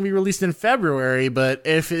thought was going to be released in February, but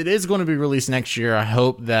if it is going to be released next year, I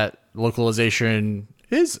hope that localization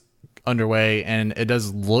is underway, and it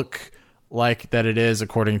does look like that it is,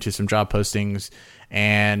 according to some job postings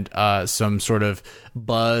and some sort of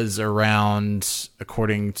buzz around,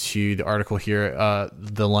 according to the article here,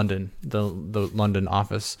 the London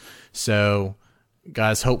office. So,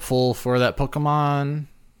 guys, hopeful for that Pokemon.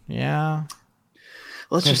 Yeah.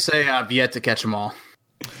 Let's just say I've yet to catch them all.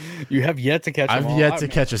 You have yet to catch them all? I've yet to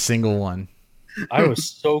catch a single one. I was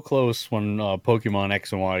so close when Pokemon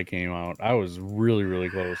X and Y came out. I was really, really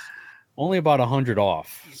close. Only about 100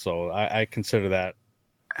 off, so I consider that.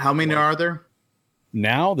 How many are there?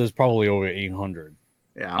 Now there's probably over 800.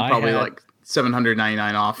 Yeah, I'm probably like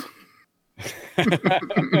 799 off.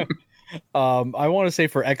 I want to say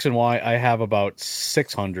for X and Y, I have about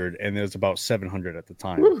 600, and there's about 700 at the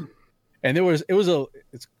time. Woo. And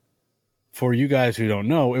it's for you guys who don't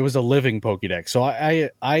know, it was a living Pokédex. So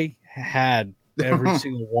I had every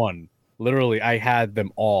single one. Literally, I had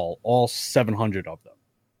them all 700 of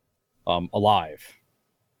them, alive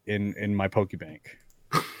in my Pokébank.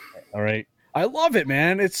 All right. I love it,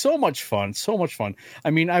 man. It's so much fun. So much fun.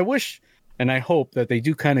 I mean, I wish and I hope that they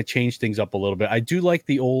do kind of change things up a little bit. I do like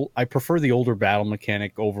I prefer the older battle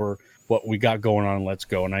mechanic over what we got going on in Let's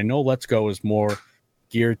Go. And I know Let's Go is more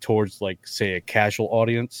geared towards, like, say, a casual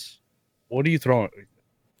audience. What are you throwing?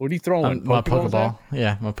 What are you throwing? My Pokeball.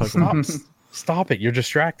 Yeah, my Pokeball. Stop it. You're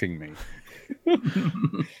distracting me.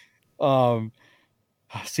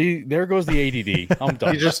 See, there goes the ADD. I'm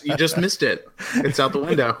done. You just missed it. It's out the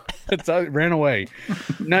window. It ran away.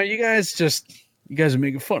 Now you guys are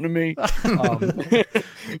making fun of me.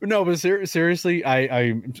 No, but seriously,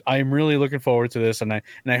 I'm really looking forward to this, and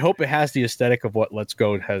I hope it has the aesthetic of what Let's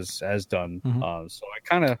Go has done. Mm-hmm. So I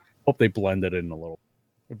kind of hope they blend it in a little.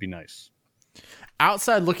 It'd be nice.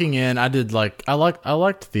 Outside looking in, I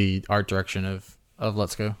liked the art direction of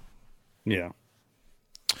Let's Go. Yeah.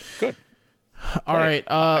 Good. All right.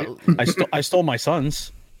 I stole my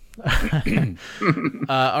son's. All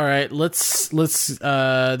right. Let's.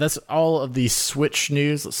 That's all of the Switch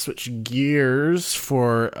news. Let's switch gears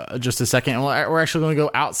for just a second. We're actually going to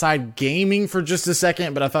go outside gaming for just a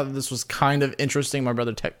second. But I thought that this was kind of interesting. My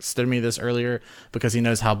brother texted me this earlier because he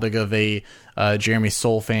knows how big of a Jeremy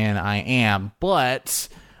Soule fan I am. But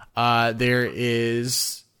there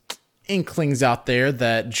is inklings out there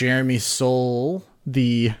that Jeremy Soule,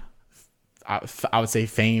 the I would say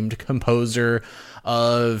famed composer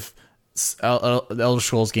of the Elder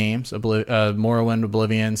Scrolls games, Morrowind,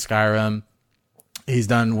 Oblivion, Skyrim. He's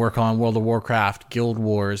done work on World of Warcraft, Guild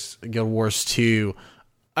Wars 2.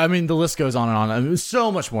 I mean, the list goes on and on. I mean,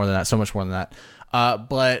 so much more than that.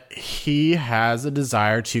 But he has a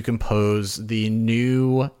desire to compose the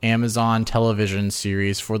new Amazon television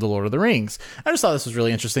series for The Lord of the Rings. I just thought this was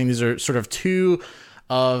really interesting. These are sort of two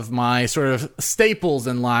of my sort of staples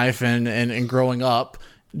in life and growing up,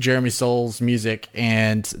 Jeremy Soule's music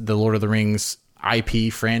and the Lord of the Rings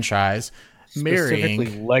IP franchise marrying.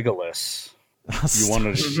 Specifically Legolas. You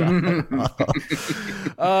wanted to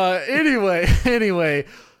Anyway,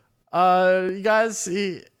 you guys,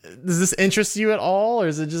 does this interest you at all, or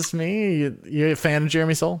is it just me? You a fan of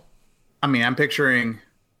Jeremy Soule? I mean, I'm picturing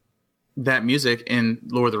that music in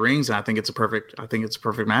Lord of the Rings, and I think it's a perfect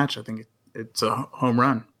match. I think it's a home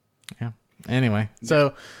run. Yeah. Anyway,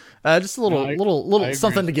 so just a little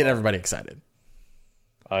something to get everybody excited.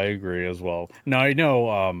 I agree as well. Now I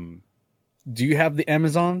know. Do you have the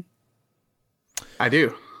Amazon? I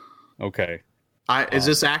do. Okay. Is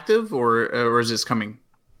this active or is this coming?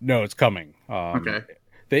 No, it's coming. Okay.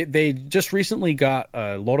 They just recently got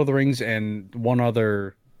Lord of the Rings and one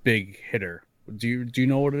other big hitter. Do you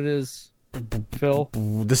know what it is? Phil,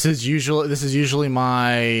 this is usually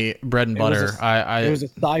my bread and butter. It was a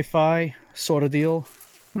sci-fi sort of deal.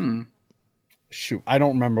 Shoot, I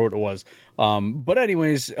don't remember what it was. But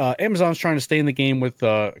anyways, Amazon's trying to stay in the game with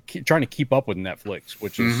trying to keep up with Netflix,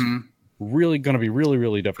 which is really going to be really,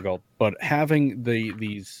 really difficult. But having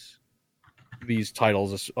these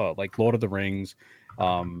titles like Lord of the Rings,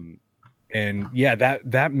 and yeah,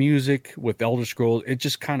 that music with Elder Scrolls, it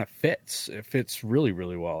just kind of fits. It fits really,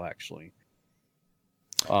 really well, actually.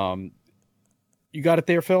 You got it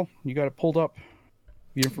there, Phil? You got it pulled up?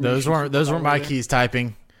 Those weren't my keys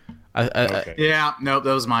typing. Okay. Yeah, nope,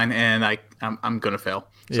 that was mine, and I'm gonna fail.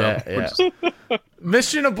 So yeah.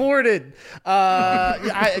 Mission aborted.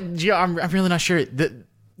 I'm really not sure.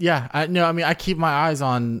 I keep my eyes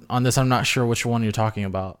on this. I'm not sure which one you're talking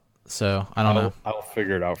about, so I don't know. I'll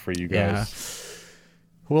figure it out for you guys. Yeah.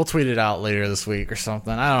 We'll tweet it out later this week or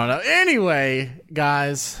something. I don't know. Anyway,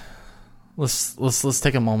 guys, let's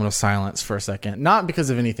take a moment of silence for a second. Not because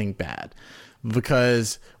of anything bad,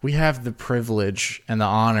 because we have the privilege and the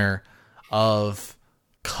honor of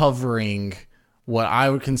covering what I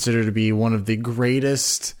would consider to be one of the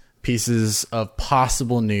greatest pieces of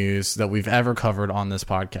possible news that we've ever covered on this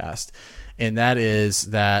podcast. And that is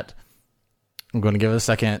that I'm going to give it a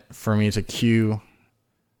second for me to cue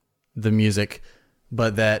the music,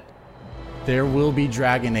 but that there will be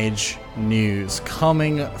Dragon Age news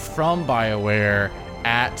coming from BioWare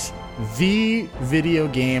at the Video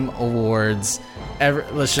Game Awards.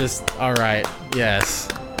 Let's just, all right, yes.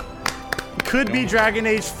 Could be Dragon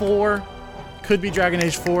Age 4. Could be Dragon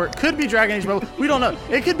Age 4. Could be Dragon Age Mobile. We don't know.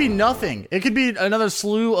 It could be nothing. It could be another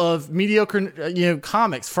slew of mediocre,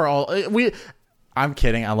 comics for all. I'm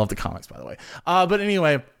kidding. I love the comics, by the way. But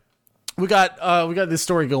anyway, we got this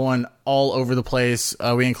story going all over the place.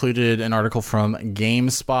 We included an article from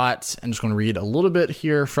GameSpot. I'm just going to read a little bit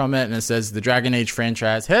here from it, and it says the Dragon Age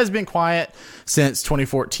franchise has been quiet since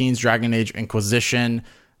 2014's Dragon Age Inquisition.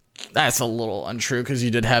 That's a little untrue because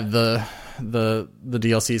you did have the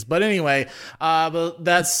DLCs, but anyway, but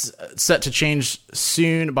that's set to change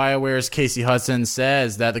soon. BioWare's Casey Hudson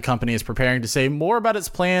says that the company is preparing to say more about its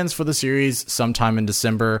plans for the series sometime in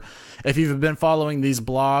December. If you've been following these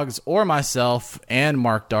blogs or myself and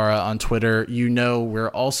Mark Dara on Twitter, you know we're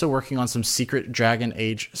also working on some secret Dragon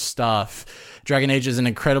Age stuff. Dragon Age is an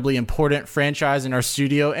incredibly important franchise in our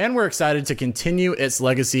studio, and we're excited to continue its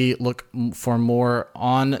legacy. Look for more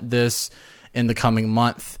on this in the coming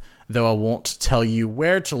month, though I won't tell you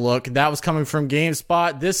where to look. That was coming from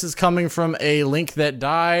GameSpot. This is coming from a link that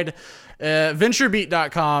died,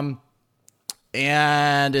 VentureBeat.com.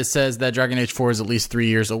 And it says that Dragon Age 4 is at least 3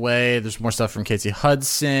 years away. There's more stuff from Casey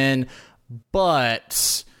Hudson,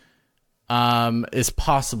 but it's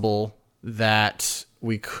possible that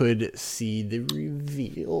we could see the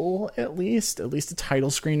reveal, at least a title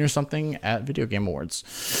screen or something at Video Game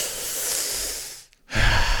Awards.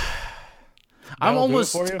 I'm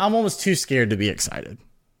almost too scared to be excited.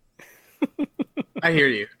 I hear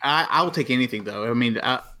you. I will take anything though. I mean,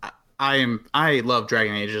 I love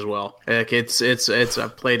Dragon Age as well. Like it's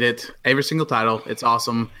I've played it, every single title. It's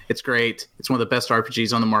awesome. It's great. It's one of the best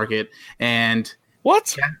RPGs on the market. And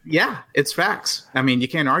what? Yeah, it's facts. I mean, you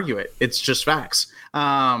can't argue it. It's just facts.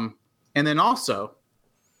 And then also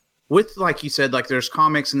with, like you said, like there's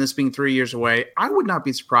comics and this being 3 years away, I would not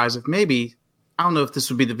be surprised if maybe, I don't know if this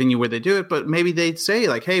would be the venue where they do it, but maybe they'd say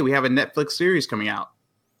like, hey, we have a Netflix series coming out.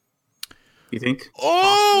 You think?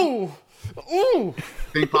 Oh! Ooh!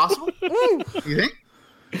 Think possible? Ooh! You think?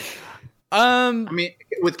 I mean,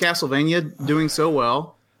 with Castlevania doing so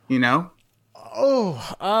well, you know?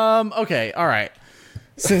 Okay, all right.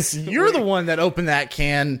 Since you're the one that opened that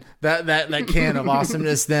can, that can of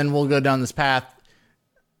awesomeness, then we'll go down this path.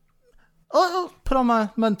 Put on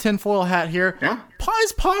my tinfoil hat here. Yeah.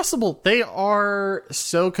 It's possible. They are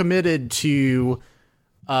so committed to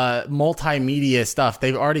multimedia stuff.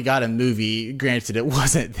 They've already got a movie. Granted, it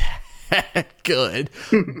wasn't that good,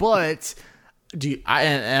 but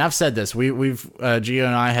and I've said this. We've Gio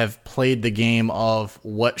and I have played the game of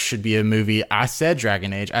what should be a movie. I said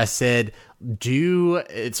Dragon Age. I said do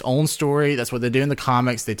its own story. That's what they do in the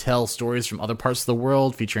comics. They tell stories from other parts of the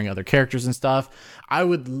world featuring other characters and stuff. I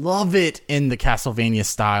would love it in the Castlevania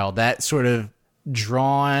style. That sort of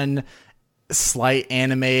drawn, slight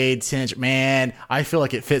anime tinge. Man, I feel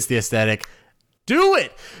like it fits the aesthetic. Do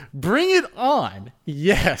it. Bring it on.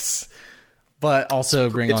 Yes. But also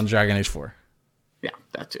bring on Dragon Age 4. Yeah,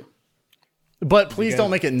 that too. But please don't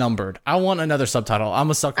make it numbered. I want another subtitle. I'm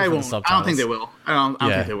a sucker for the subtitles. I don't think they will. I don't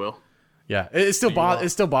think they will. Yeah, it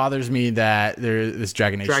still bothers me that there's this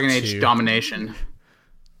Dragon Age domination.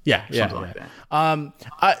 Yeah. Like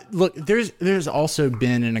that. Look, there's also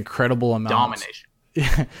been an incredible amount domination.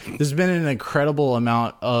 There's been an incredible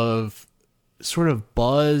amount of sort of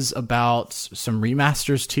buzz about some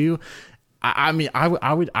remasters too. I mean,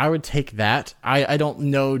 I would take that. I don't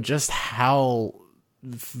know just how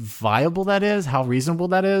viable that is, how reasonable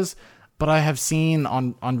that is, but I have seen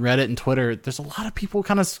on Reddit and Twitter, there's a lot of people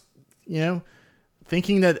kind of,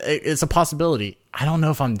 thinking that it's a possibility. I don't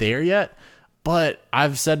know if I'm there yet, but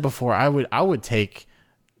I've said before, I would take,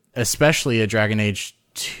 especially a Dragon Age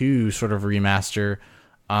 2 sort of remaster,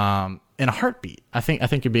 in a heartbeat. I think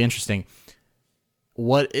it'd be interesting.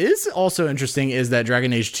 What is also interesting is that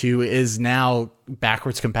Dragon Age 2 is now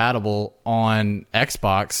backwards compatible on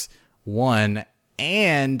Xbox One,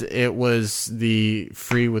 and it was the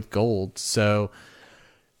free with gold. So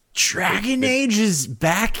Dragon Age is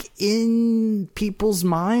back in people's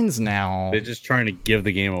minds now. They're just trying to give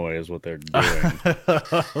the game away is what they're doing.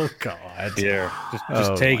 Oh, God. Here,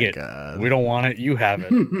 just take it. God. We don't want it. You have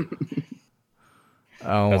it.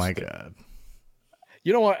 My God.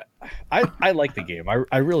 You know what? I like the game.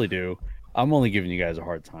 I really do. I'm only giving you guys a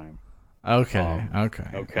hard time. Okay. All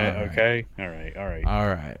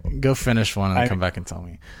right. Go finish one and then come back and tell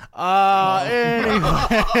me. Anyway.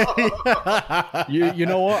 You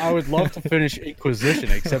know what? I would love to finish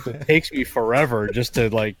Inquisition, except it takes me forever just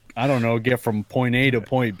to, like, I don't know, get from point A to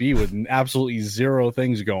point B with absolutely zero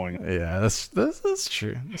things going. Yeah, that's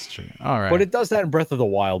true. That's true. All right. But it does that in Breath of the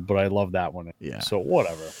Wild, but I love that one. Yeah. So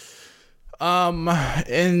whatever.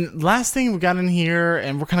 And last thing we got in here,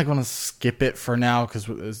 and we're kind of going to skip it for now because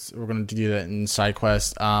we're going to do that in side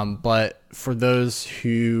quest. But for those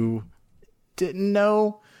who didn't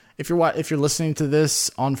know, if you're listening to this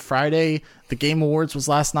on Friday, the Game Awards was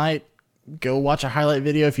last night. Go watch a highlight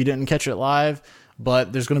video if you didn't catch it live.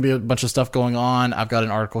 But there's going to be a bunch of stuff going on. I've got an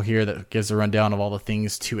article here that gives a rundown of all the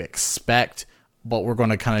things to expect. But we're going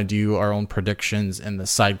to kind of do our own predictions in the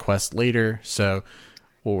side quest later. So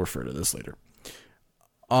we'll refer to this later.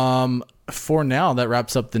 For now, that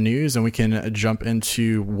wraps up the news, and we can jump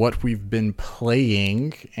into what we've been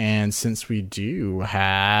playing. And since we do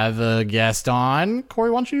have a guest on,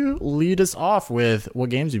 Corey, why don't you lead us off with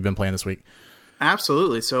what games you've been playing this week?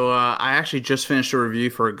 Absolutely. So I actually just finished a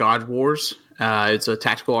review for God Wars. It's a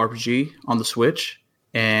tactical RPG on the Switch,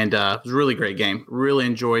 and it was a really great game. Really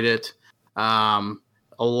enjoyed it.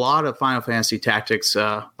 A lot of Final Fantasy Tactics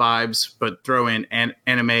vibes, but throw in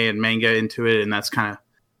anime and manga into it, and that's kind of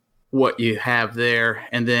what you have there.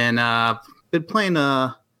 And then been playing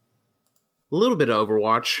a little bit of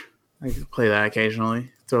Overwatch. I can play that occasionally,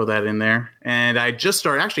 throw that in there. And I just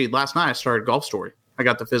started, actually last night I started Golf Story. I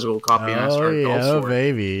got the physical copy and I started Golf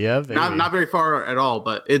Story. Baby. Not very far at all,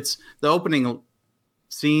 but it's the opening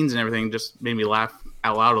scenes and everything just made me laugh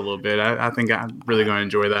out loud a little bit. I think I'm really going to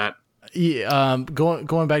enjoy that. Yeah,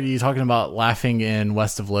 going back to you talking about laughing in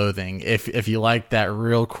West of Loathing, if you like that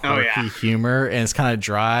real quirky humor and it's kind of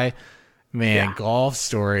dry, man, Golf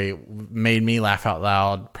Story made me laugh out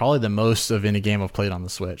loud probably the most of any game I've played on the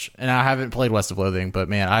Switch. And I haven't played West of Loathing, but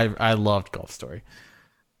man, I loved Golf Story.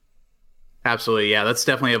 Absolutely, yeah, that's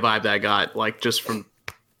definitely a vibe that I got, like, just from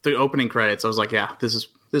the opening credits. I was like, yeah, this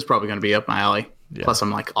is probably going to be up my alley. Yeah. Plus,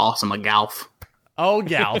 I'm like, awesome, a Galf. Oh,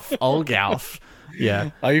 Galf. Yeah.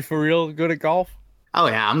 Are you for real good at golf? Oh,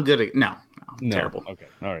 yeah. I'm good at... No. Terrible. Okay.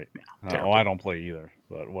 All right. I don't play either,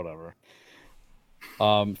 but whatever.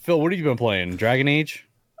 Phil, what have you been playing? Dragon Age?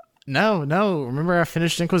 No. Remember, I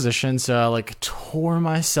finished Inquisition, so I, like, tore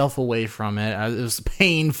myself away from it. It was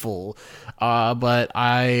painful. But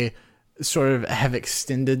I sort of have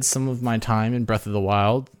extended some of my time in Breath of the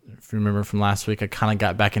Wild. If you remember from last week, I kind of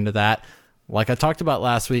got back into that. Like I talked about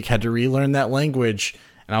last week, had to relearn that language,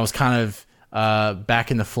 and I was kind of...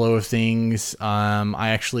 back in the flow of things. I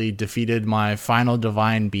actually defeated my final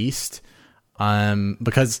divine beast.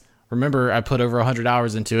 Because remember, I put over 100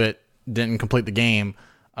 hours into it, didn't complete the game,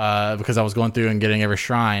 because I was going through and getting every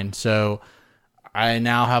shrine. So I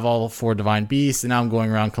now have all 4 divine beasts, and now I'm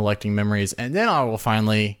going around collecting memories, and then I will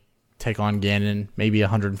finally take on Ganon, maybe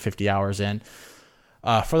 150 hours in,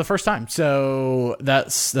 for the first time. So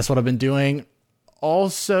that's what I've been doing.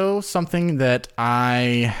 Also, something that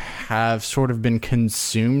I have sort of been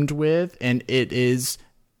consumed with, and it is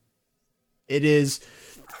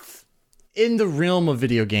in the realm of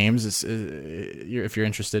video games, if you're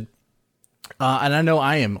interested. And I know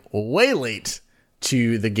I am way late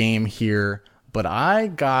to the game here, but I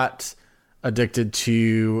got addicted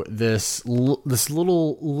to this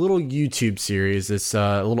little YouTube series. It's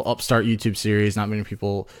a little upstart YouTube series. Not many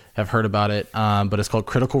people have heard about it, but it's called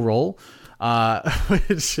Critical Role.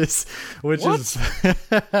 Which is Are you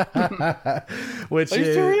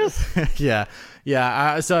serious? Yeah.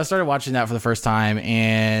 So I started watching that for the first time,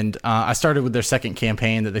 and I started with their second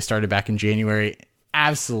campaign that they started back in January.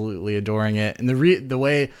 Absolutely adoring it, and the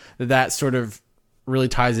way that sort of really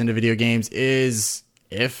ties into video games is,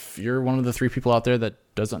 if you're one of the 3 people out there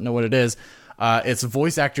that doesn't know what it is, it's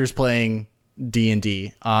voice actors playing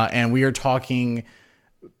D&D, and we are talking.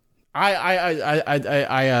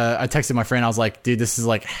 I texted my friend. I was like, dude, this is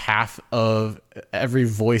like half of every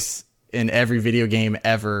voice in every video game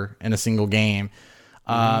ever in a single game.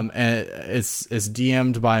 And it's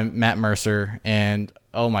DM'd by Matt Mercer, and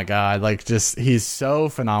oh my God, like, just, he's so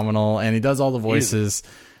phenomenal, and he does all the voices.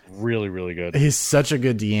 Really, really good. He's such a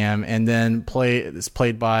good DM. And then it's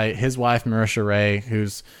played by his wife, Marisha Ray,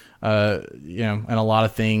 who's, in a lot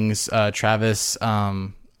of things, Travis,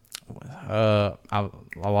 I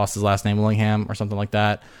lost his last name, Willingham or something like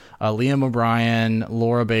that. Liam O'Brien,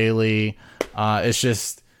 Laura Bailey. It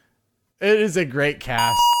is a great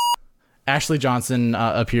cast. Ashley Johnson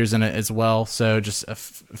appears in it as well. So just a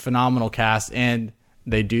phenomenal cast, and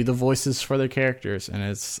they do the voices for their characters, and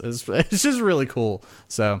it's just really cool.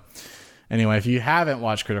 So anyway, if you haven't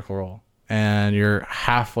watched Critical Role and you're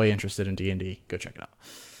halfway interested in D&D, go check it out.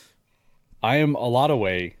 I am a lot of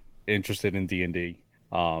way interested in D&D.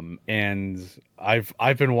 And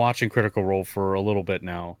I've been watching Critical Role for a little bit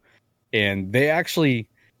now, and they actually,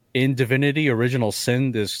 in Divinity Original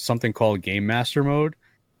Sin, there's something called Game Master Mode,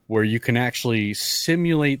 where you can actually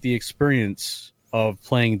simulate the experience of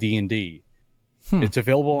playing D&D. It's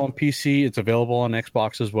available on PC, it's available on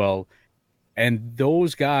Xbox as well, and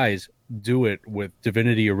those guys do it with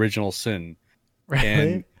Divinity Original Sin. Really?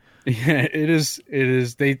 And yeah, it is.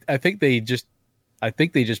 I think they just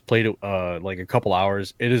played it like a couple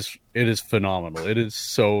hours. It is phenomenal. It is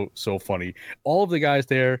so funny. All of the guys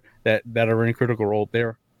there that are in Critical Role,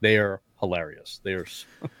 they are hilarious. They are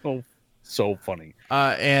so funny.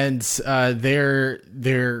 And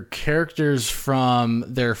their characters from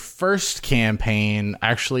their first campaign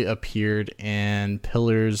actually appeared in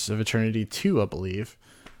Pillars of Eternity 2, I believe.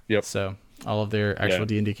 Yep. So all of their actual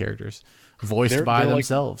D&D characters voiced by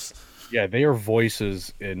themselves. They are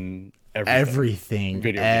voices in everything,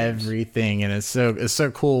 and it's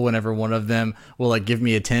so cool whenever one of them will like give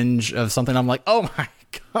me a tinge of something. I'm like, oh my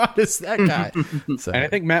god, it's that guy. So, and I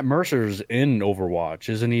think Matt Mercer's in Overwatch,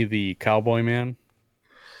 isn't he? The cowboy man,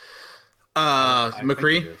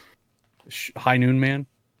 McCree, High Noon Man.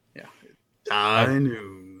 Yeah, High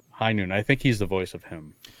Noon. I think he's the voice of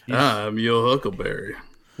him. I'm your Huckleberry.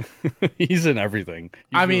 He's in everything.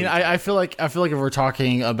 I feel like if we're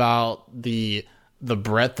talking about the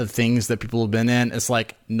breadth of things that people have been in, it's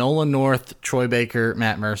like Nolan North, Troy Baker,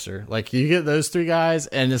 Matt Mercer. Like you get those three guys,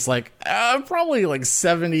 and it's like probably like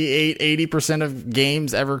 78-80% of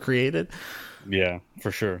games ever created. Yeah,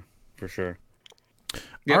 for sure. Yep.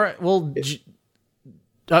 All right. Well,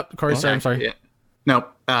 Corey, sorry. I'm sorry. Yeah. No,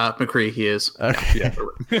 McCree, he is. Okay.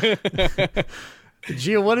 Yeah.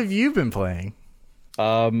 Gia, what have you been playing?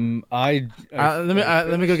 Let me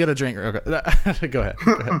go get a drink. Okay. Go ahead.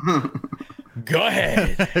 Go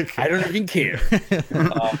ahead. Okay. I don't even care.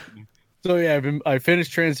 So yeah, I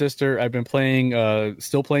finished Transistor. I've been playing,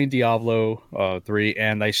 still playing Diablo 3,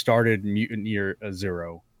 and I started Mutant Year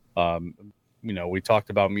Zero. We talked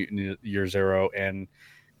about Mutant Year Zero, and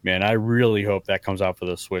man, I really hope that comes out for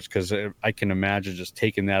the Switch, because I can imagine just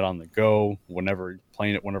taking that on the go,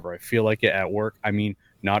 playing it whenever I feel like it at work. I mean,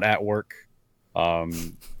 not at work.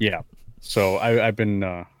 Yeah. So I've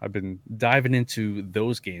been diving into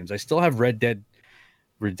those games. I still have Red Dead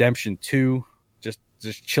Redemption 2, just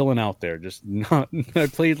chilling out there. I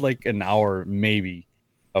played like an hour maybe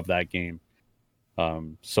of that game.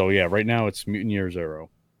 So yeah, right now it's Mutant Year Zero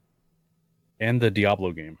and the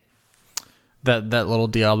Diablo game. That little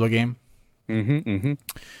Diablo game. Mm-hmm.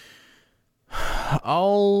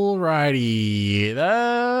 Alrighty,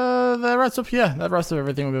 that wraps up. Yeah, that wraps up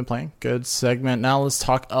everything we've been playing. Good segment. Now let's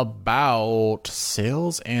talk about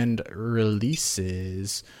sales and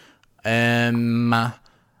releases.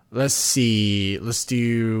 Let's see. Let's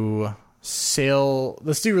do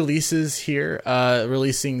releases here.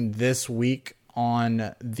 Releasing this week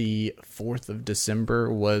on the 4th of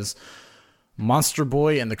December was Monster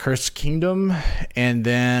Boy and the Cursed Kingdom, and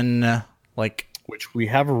then which we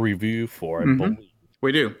have a review for, I believe.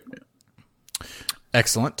 We do.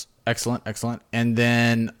 Excellent. And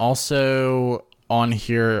then also on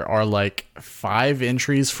here are 5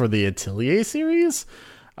 entries for the Atelier series,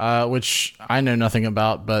 which I know nothing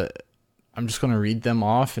about, but I'm just going to read them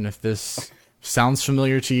off. And if this sounds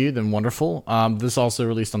familiar to you, then wonderful. This also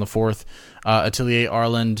released on the 4th. Atelier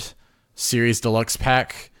Arland Series Deluxe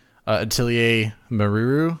Pack, Atelier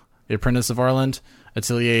Maruru, The Apprentice of Arland,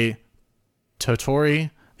 Atelier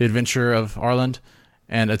Totori, The Adventure of Arland,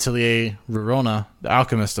 and Atelier Rurona, The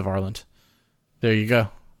Alchemist of Arland. There you go.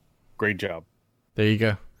 Great job. There you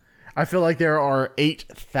go. I feel like there are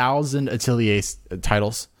 8,000 Atelier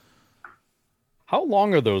titles. How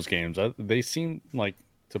long are those games? They seem like,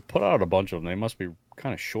 to put out a bunch of them, they must be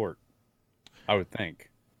kind of short, I would think.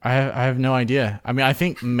 I have no idea. I mean, I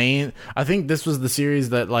think this was the series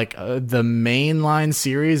that the mainline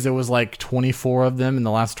series. There was 24 of them in the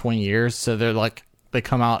last 20 years. So they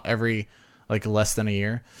come out every less than a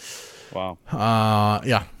year. Wow.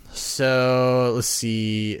 Yeah. So let's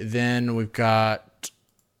see. Then we've got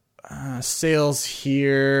sales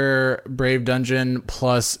here: Brave Dungeon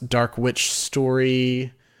plus Dark Witch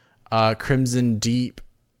Story, Crimson Deep,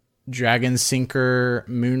 Dragon Sinker,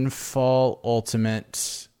 Moonfall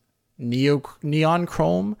Ultimate, Neon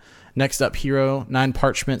Chrome. Next up, Hero, 9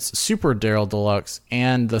 Parchments, Super Daryl Deluxe,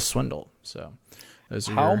 and The Swindle. So, those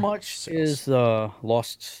are how much is the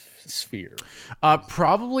Lost Sphere?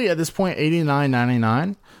 Probably at this point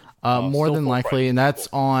 $89.99. More than likely, and that's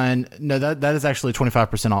on. No, that is actually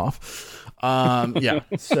 25% off. Yeah,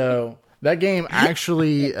 so that game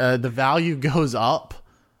actually the value goes up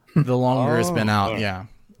the longer it's been out. Yeah.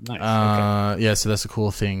 Nice. Okay. Yeah, so that's a cool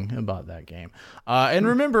thing about that game. And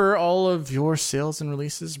remember, all of your sales and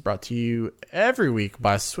releases brought to you every week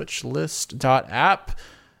by SwitchList.app,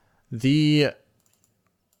 the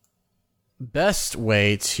best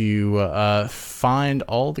way to find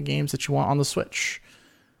all the games that you want on the Switch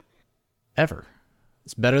ever.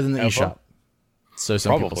 It's better than the eShop. So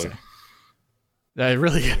some people say. It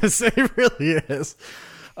really is. It really is.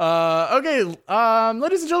 Okay,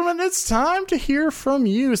 ladies and gentlemen, it's time to hear from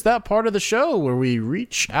you. It's that part of the show where we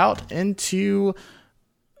reach out into,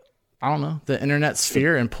 I don't know, the internet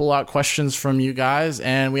sphere and pull out questions from you guys.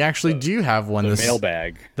 And we actually do have one. The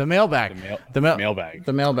mailbag. The mailbag. Mailbag.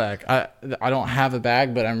 The mailbag. I don't have a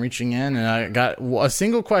bag, but I'm reaching in, and I got a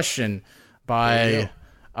single question by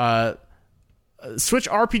Switch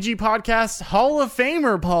RPG Podcast Hall of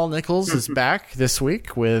Famer Paul Nichols is back this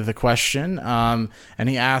week with a question. And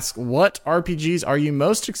he asked, what RPGs are you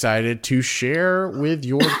most excited to share with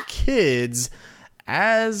your kids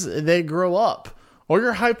as they grow up? Or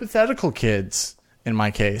your hypothetical kids, in my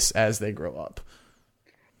case, as they grow up.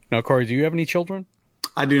 Now, Corey, do you have any children?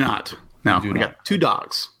 I do not. No, I got 2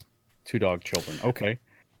 dogs. 2 dog children. Okay.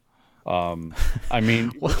 I mean,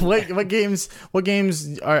 what games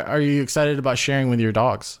are you excited about sharing with your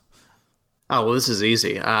dogs? Oh, well, this is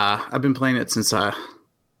easy. I've been playing it since I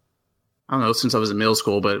don't know, since I was in middle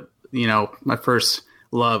school, but you know, my first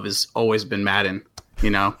love has always been Madden, you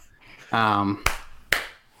know.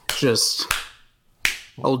 Just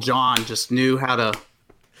old John just knew how to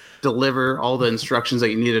deliver all the instructions that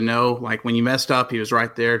you need to know. Like when you messed up, he was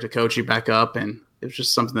right there to coach you back up, and it was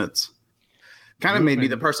just something that's kind of made me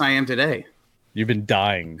the person I am today. You've been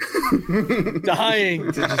dying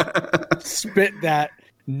to just spit that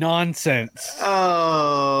nonsense.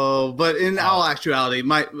 Oh, but in all actuality,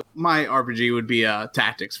 my RPG would be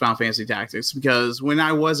Tactics, Final Fantasy Tactics, because when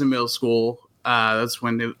I was in middle school, that's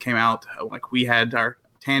when it came out. Like we had our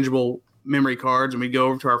tangible memory cards, and we'd go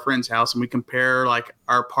over to our friend's house and we compare like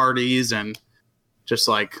our parties and just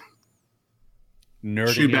like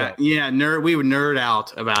nerding out. Yeah, we would nerd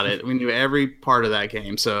out about it. We knew every part of that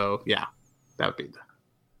game. So yeah, that'd be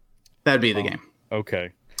the game.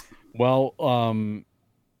 Okay. Well,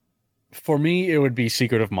 for me, it would be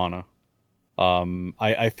Secret of Mana.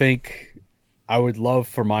 I think I would love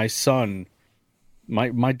for my son.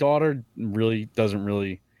 My daughter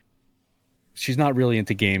she's not really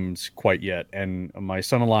into games quite yet, and my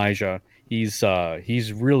son Elijah, he's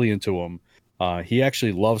really into them. He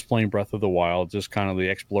actually loves playing Breath of the Wild, just kind of the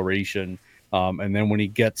exploration. And then when he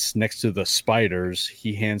gets next to the spiders,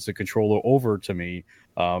 he hands the controller over to me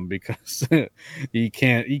because he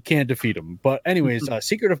can't defeat him. But anyways,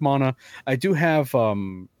 Secret of Mana, I do have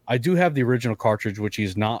the original cartridge, which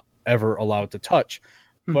he's not ever allowed to touch.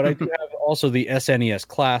 But I do have also the SNES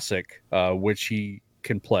Classic, which he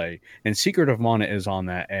can play, and Secret of Mana is on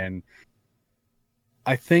that, and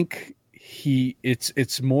I think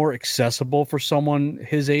it's more accessible for someone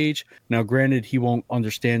his age. Now, granted, he won't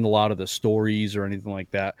understand a lot of the stories or anything like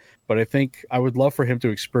that, but I think I would love for him to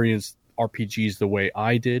experience RPGs the way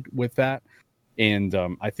I did with that, and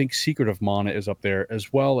I think Secret of Mana is up there,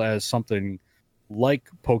 as well as something like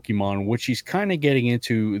Pokemon, which he's kind of getting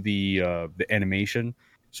into the animation.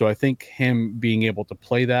 So I think him being able to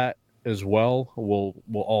play that as well will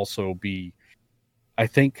also be, I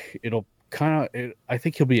think I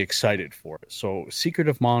think he'll be excited for it. So Secret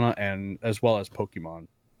of Mana, and as well as Pokemon,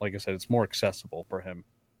 like I said, it's more accessible for him,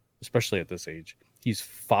 especially at this age. He's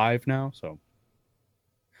 5 now. So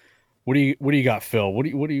what do you got, Phil? What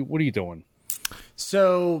are you doing?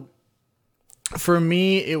 So for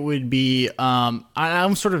me, it would be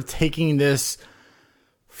I'm sort of taking this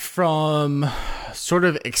from sort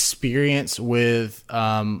of experience with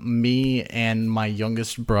me and my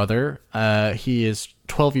youngest brother. He is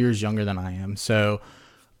 12 years younger than I am. So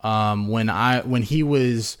when he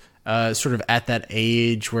was sort of at that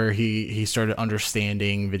age where he started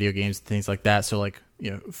understanding video games and things like that, so like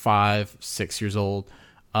 5, 6 years old,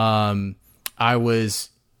 I was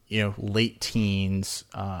late teens,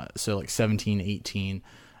 so like 17, 18,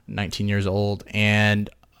 19 years old, and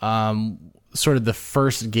sort of the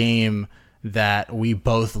first game that we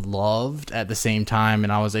both loved at the same time,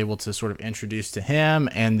 and I was able to sort of introduce to him,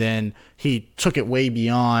 and then he took it way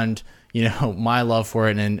beyond, you know, my love for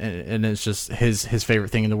it, and it's just his favorite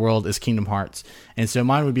thing in the world is Kingdom Hearts. And so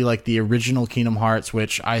mine would be like the original Kingdom Hearts,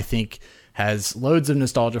 which I think has loads of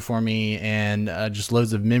nostalgia for me and just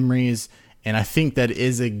loads of memories. And I think that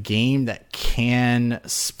is a game that can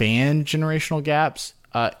span generational gaps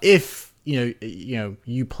if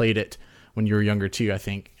you played it when you were younger too, I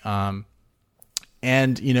think.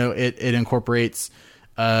 And you know, it incorporates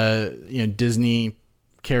Disney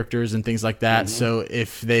characters and things like that. Mm-hmm. So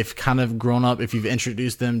if they've kind of grown up, if you've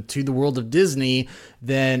introduced them to the world of Disney,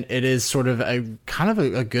 then it is sort of a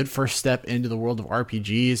good first step into the world of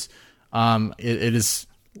RPGs. It is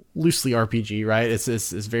loosely RPG, right? It's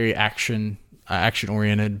very action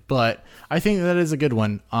oriented, but I think that is a good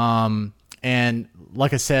one. And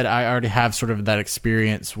like I said, I already have sort of that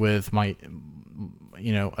experience with my,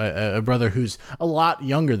 a brother who's a lot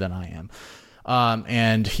younger than I am.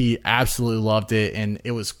 And he absolutely loved it. And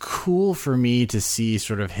it was cool for me to see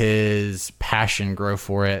sort of his passion grow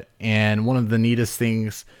for it. And one of the neatest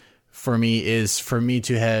things for me is for me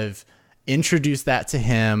to have introduced that to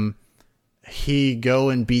him. He go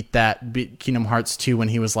and beat Kingdom Hearts 2 when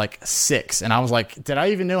he was like 6. And I was like, did I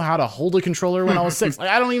even know how to hold a controller when I was 6? Like,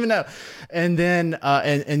 I don't even know. And then,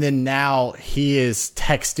 and then now he is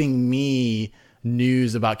texting me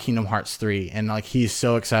news about Kingdom Hearts 3. And like, he's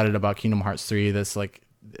so excited about Kingdom Hearts 3. That's like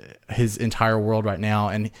his entire world right now.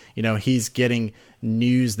 And, you know, he's getting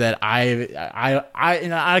news that I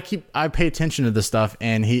pay attention to this stuff,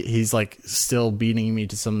 and he's like still beating me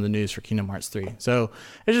to some of the news for Kingdom Hearts 3. So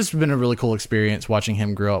it's just been a really cool experience watching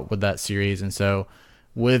him grow up with that series. And so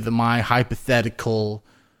with my hypothetical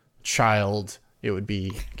child, it would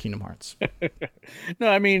be Kingdom Hearts. No,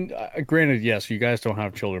 I mean, granted, yes, you guys don't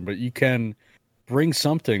have children, but you can bring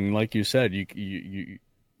something, like you said, you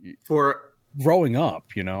for growing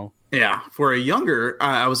up, you know. Yeah, for a younger,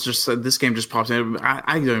 I was just this game just popped in.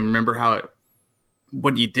 I don't remember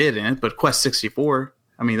what you did in it, but Quest 64.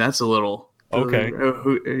 I mean, that's a little okay.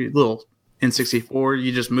 A little N64.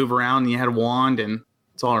 You just move around, and you had a wand, and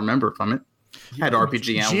that's all I remember from it. Had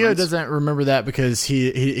RPG elements. Gio doesn't remember that because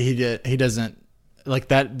he doesn't like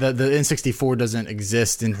that. The N64 doesn't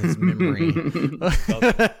exist in his memory.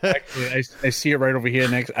 Actually, I see it right over here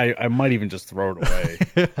next. I might even just throw it away.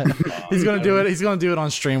 He's gonna do it. He's gonna do it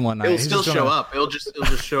on stream one night. It'll still show up. It'll just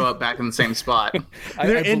show up back in the same spot.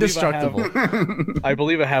 They're indestructible. I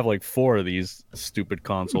believe I have like 4 of these stupid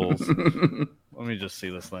consoles. Let me just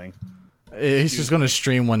see this thing. He's just gonna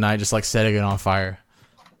stream one night, just like setting it on fire.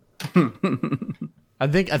 I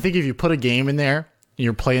think if you put a game in there,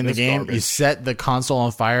 you're playing the game, you set the console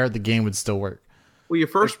on fire, the game would still work. Well, your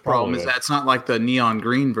first problem is that it's not like the neon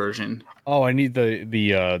green version. Oh, I need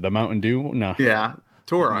the Mountain Dew? No. Yeah.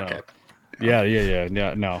 Turok. No. Yeah.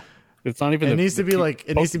 No. It's not even it needs to be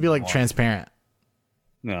like transparent.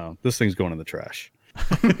 No, this thing's going in the trash.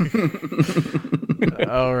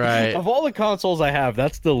 All right. Of all the consoles I have,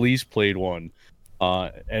 that's the least played one.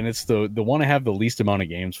 And it's the one I have the least amount of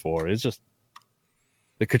games for. It's just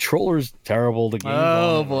the controller's terrible. The game.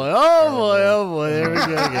 Oh boy! There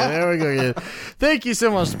we go again. Thank you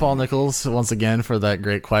so much, Paul Nichols, once again for that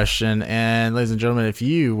great question. And ladies and gentlemen, if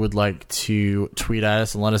you would like to tweet at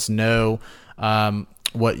us and let us know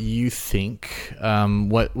what you think,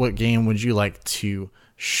 what game would you like to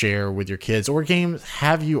share with your kids, or games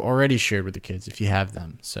have you already shared with the kids if you have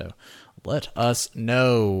them? So let us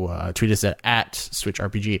know. Tweet us at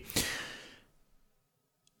SwitchRPG.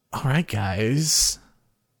 All right, guys.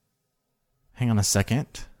 Hang on a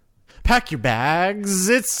second. Pack your bags.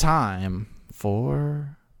 It's time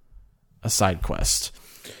for a side quest.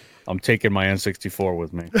 I'm taking my N64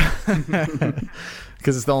 with me.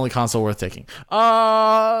 Because it's the only console worth taking.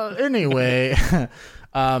 Anyway,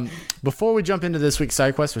 before we jump into this week's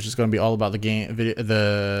side quest, which is going to be all about the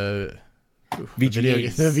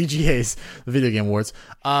VGAs, the Video Game Awards.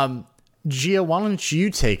 Gia, why don't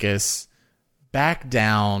you take us back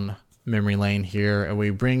down memory lane here, and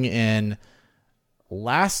we bring in...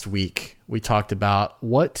 Last week, we talked about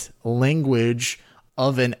what language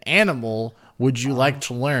of an animal would you like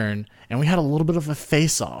to learn, and we had a little bit of a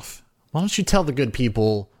face-off. Why don't you tell the good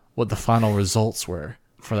people what the final results were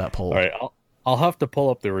for that poll? All right, I'll have to pull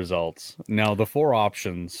up the results. Now, the 4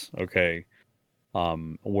 options, okay,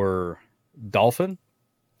 were dolphin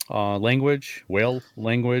language, whale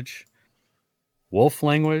language, wolf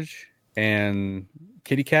language, and...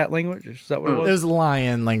 kitty cat language? Is that what it was? It was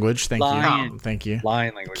lion language. Thank you.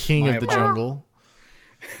 Lion language. King of the jungle.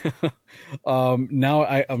 Now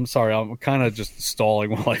I'm sorry, I'm kind of just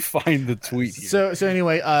stalling while I find the tweet here. So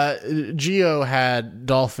anyway, Geo had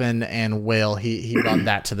dolphin and whale. He brought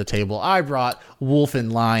that to the table. I brought wolf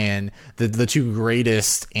and lion, the two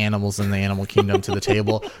greatest animals in the animal kingdom, to the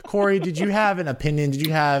table. Corey, did you have an opinion? Did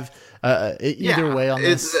you have either way on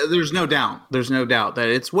this? There's no doubt. There's no doubt that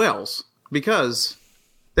it's whales, because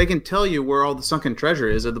they can tell you where all the sunken treasure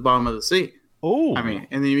is at the bottom of the sea. Oh, I mean,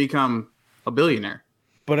 and then you become a billionaire.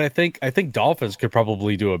 but I think dolphins could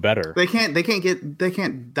probably do it better. They can't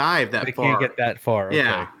dive that They far. can't get that far. Okay.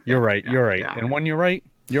 Yeah. You're right. You're right. Yeah. And when you're right,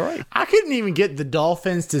 you're right. I couldn't even get the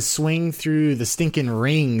dolphins to swing through the stinking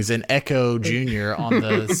rings in Echo Jr. on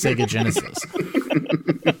the Sega Genesis.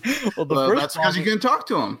 Well, the Well, first that's because you can talk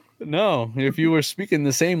to them. No, if you were speaking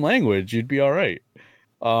the same language, you'd be all right.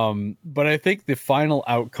 But I think the final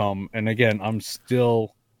outcome, and again, I'm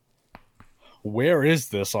still, where is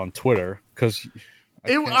this on Twitter? Because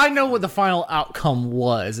I know what the final outcome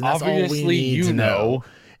was, and that's all we Obviously, need you to know. know.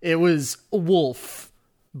 It was wolf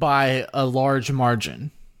by a large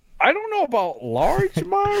margin, I don't know about large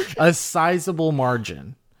margin. a sizable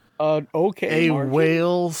margin, Okay, a margin.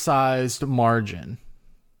 whale-sized margin.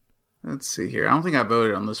 Let's see here. I don't think I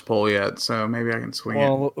voted on this poll yet, so maybe I can swing it.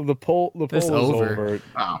 Well, the poll It's is over. over.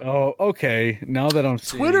 Oh. Oh, okay. Now that I'm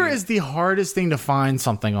seeing Twitter it, is the hardest thing to find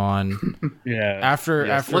something on. yeah. After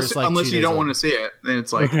Yes. it's like Unless 2 you days don't old. want to see it, then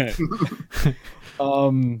it's like Okay.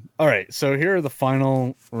 All right. So here are the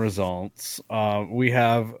final results. We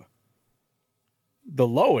have the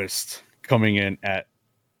lowest coming in at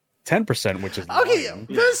 10%, which is Okay, lion,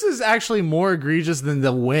 this is actually more egregious than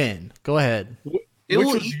the win. Go ahead. which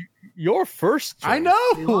will was eat- your first choice. I know.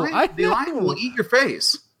 I the lion know. will eat your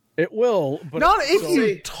face. It will, but Not if So-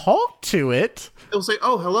 you talk to it. It'll say,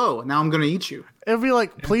 "Oh, hello. Now I'm going to eat you." It'll be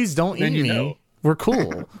like, please don't Then eat you me. know. We're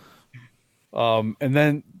cool. and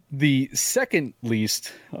then the second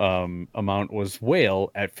least amount was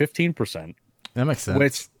whale at 15%, That makes sense.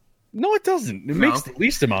 which no, it doesn't. It makes the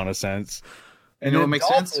least amount of sense. You And know what then makes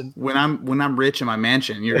sense? When I'm rich in my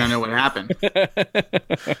mansion, you're gonna know what happened.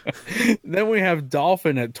 Then we have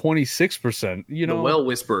dolphin at 26%. You The know, whale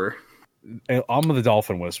whisperer. I'm the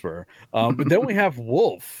dolphin whisperer. But then we have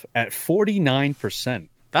wolf at 49%.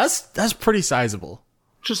 That's pretty sizable.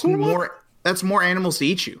 Just more. That's more animals to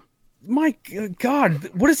eat you. My God,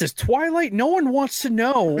 what is this? Twilight? No one wants to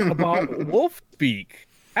know about wolf speak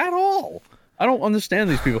at all. I don't understand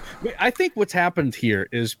these people. I think what's happened here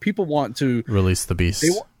is people want to Release the beast.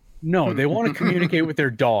 they want to communicate with their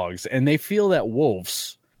dogs, and they feel that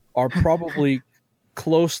wolves are probably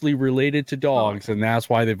closely related to dogs, and that's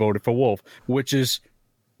why they voted for wolf. Which is,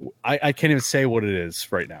 I can't even say what it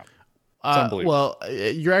is right now. unbelievable. Well,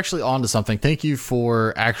 you're actually onto something. Thank you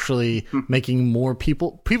for actually making more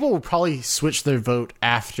people. People will probably switch their vote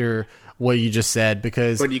after what you just said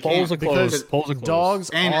because But you Polls can't are closed. because Polls are closed. dogs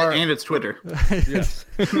are and it's Twitter. Yes.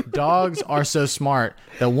 dogs are so smart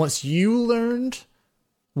that once you learned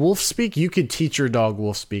wolf speak, you could teach your dog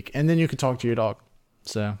wolf speak, and then you could talk to your dog.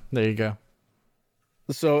 So there you go.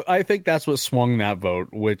 So I think that's what swung that vote,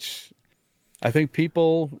 which I think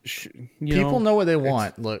people, People know what they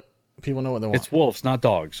want. Look, people know what they want. It's wolves, not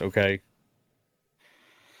dogs. Okay.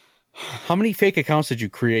 How many fake accounts did you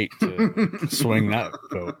create to swing that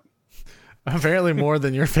vote? Apparently more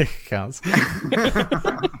than your fake accounts.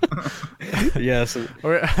 Yes.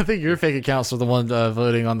 Or I think your fake accounts were the one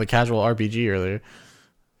voting on the casual RPG earlier.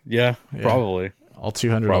 Yeah. Probably. All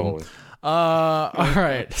 200 Probably. of them. All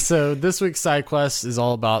right. So this week's side quest is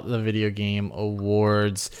all about the video game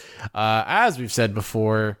awards. As we've said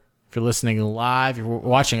before, if you're listening live, you're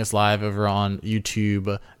watching us live over on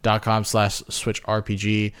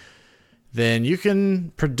youtube.com/switchrpg, then you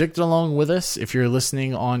can predict along with us. If you're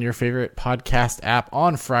listening on your favorite podcast app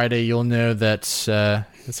on Friday, you'll know that it's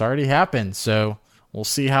already happened. So we'll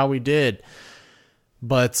see how we did.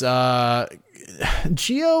 But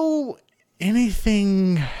Geo,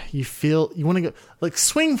 anything you feel you want to go, like,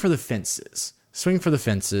 swing for the fences. Swing for the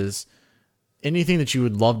fences. Anything that you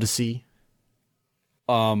would love to see?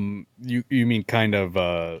 You mean kind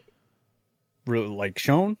of really like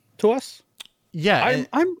shown to us? Yeah.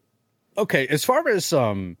 I'm okay. As far as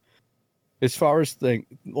thing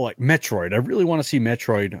like Metroid, I really want to see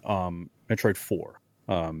Metroid 4.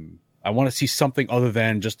 I want to see something other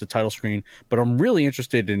than just the title screen, but I'm really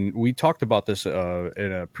interested in, we talked about this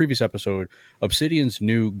in a previous episode, Obsidian's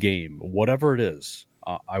new game, whatever it is.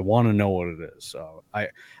 I want to know what it is. I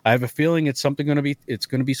have a feeling it's going to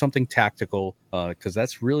be something tactical, because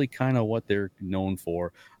that's really kind of what they're known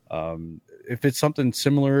for. If it's something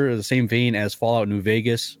similar, the same vein as Fallout New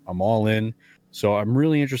Vegas, I'm all in. So I'm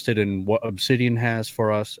really interested in what Obsidian has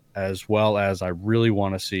for us, as well as I really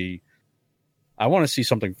want to see. I want to see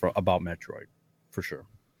something about Metroid, for sure.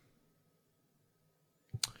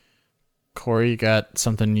 Corey, you got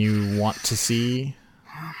something you want to see?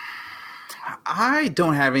 I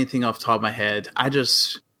don't have anything off the top of my head. I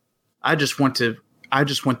just want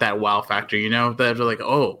that wow factor, that they're like,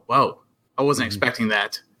 oh, wow, I wasn't expecting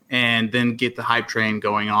that. And then get the hype train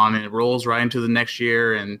going on, and it rolls right into the next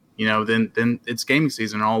year, and then it's gaming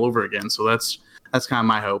season all over again. So that's kind of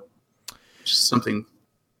my hope. Just something.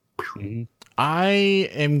 Mm-hmm. I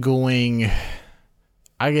am going,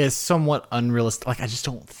 I guess, somewhat unrealistic. Like, I just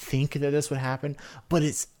don't think that this would happen. But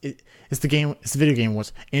it's the game. It's the video game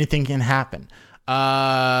awards. Anything can happen.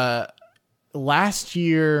 Last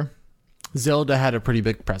year, Zelda had a pretty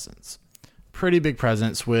big presence.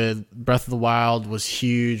 With Breath of the Wild was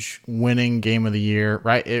huge, winning Game of the Year,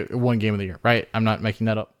 right? It won Game of the Year, right? I'm not making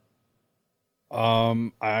that up.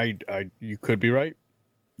 You could be right.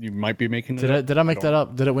 You might be making it up. Did I make that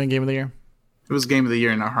up? Did it win Game of the Year? It was Game of the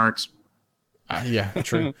Year in our hearts. Yeah,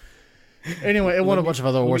 true. Anyway, it won a bunch of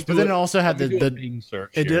other awards, but then it also had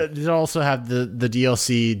it also had the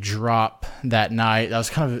DLC drop that night.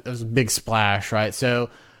 That was a big splash, right?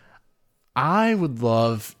 So I would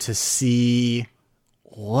love to see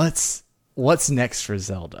what's next for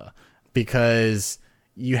Zelda, because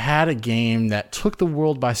you had a game that took the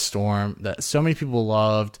world by storm, that so many people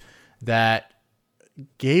loved, that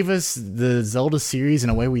gave us the Zelda series in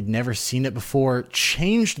a way we'd never seen it before,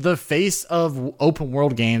 changed the face of open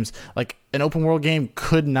world games. Like, an open world game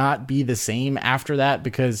could not be the same after that,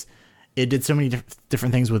 because it did so many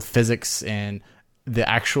different things with physics and the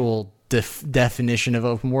actual definition of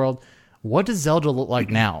open world. What does Zelda look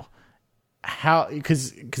like now? How,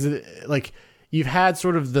 because like, you've had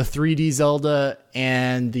sort of the 3D Zelda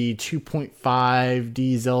and the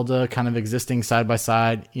 2.5D Zelda kind of existing side by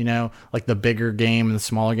side, like the bigger game and the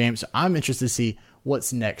smaller game. So I'm interested to see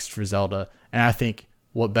what's next for Zelda. And I think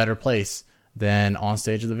what better place than on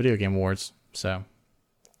stage of the Video Game Awards. So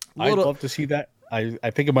I'd love to see that.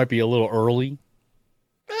 I think it might be a little early,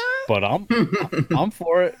 but I'm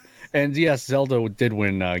for it. And yes, Zelda did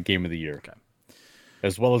win Game of the Year,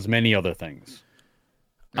 as well as many other things.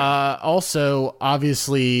 Also,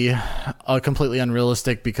 obviously, completely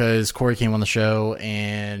unrealistic, because Corey came on the show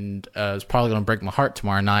and is probably going to break my heart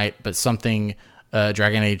tomorrow night. But something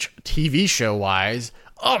Dragon Age TV show wise,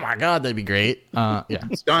 oh my god, that'd be great. Yeah,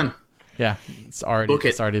 it's done. Yeah, it's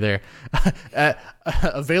already there.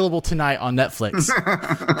 Available tonight on Netflix.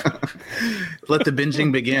 Let the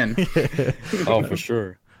binging begin. Oh, for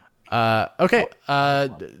sure. Okay.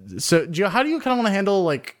 So, Gio, how do you kind of want to handle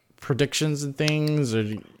like predictions and things? Or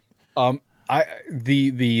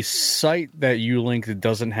the site that you linked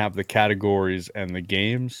doesn't have the categories and the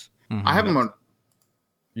games. Mm-hmm. I have them on.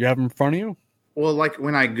 You have them in front of you? Well, like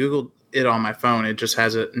when I Googled it on my phone, it just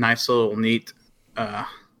has a nice little neat.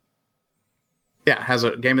 It has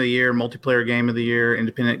a Game of the Year, multiplayer Game of the Year,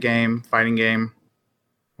 independent game, fighting game.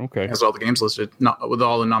 Okay. It has all the games listed, not with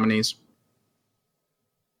all the nominees.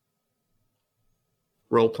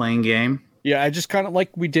 Role-playing game. Yeah, I just kind of like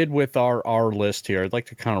we did with our list here. I'd like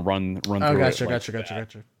to kind of run through gotcha, it.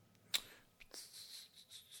 Gotcha.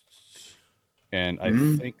 And I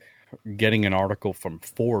think getting an article from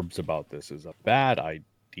Forbes about this is a bad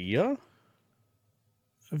idea.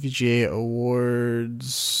 VGA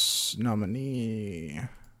Awards nominee.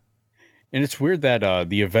 And it's weird that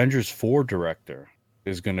the Avengers 4 director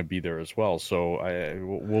is going to be there as well. So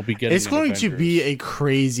we'll be getting. It's going to be a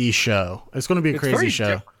crazy show. It's going to be a crazy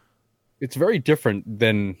show. It's very different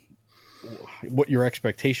than what your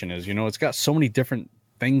expectation is. It's got so many different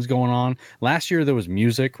things going on. Last year there was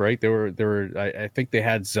music, right? There were. I think they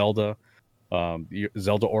had Zelda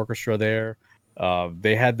Orchestra there.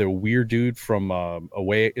 They had the weird dude from A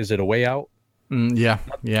Way Out? Yeah.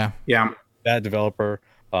 That developer.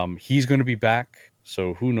 He's going to be back.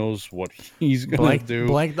 So who knows what he's going to do?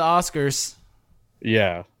 Blank the Oscars.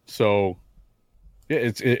 Yeah. So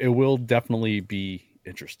it will definitely be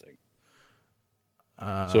interesting.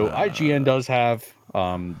 So IGN does have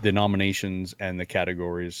the nominations and the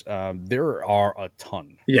categories. There are a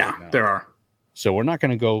ton. Yeah, right, there are. So we're not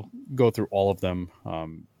going to go through all of them.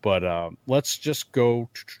 But let's just go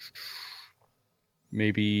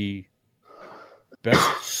maybe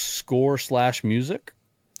best score / music.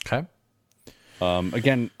 Okay.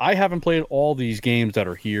 Again, I haven't played all these games that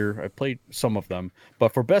are here. I played some of them.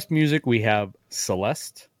 But for best music, we have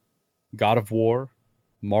Celeste, God of War,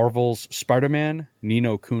 Marvel's Spider-Man, Ni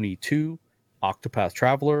no Kuni 2, Octopath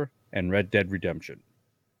Traveler, and Red Dead Redemption.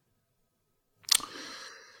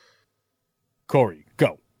 Corey,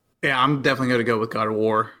 go. Yeah, I'm definitely going to go with God of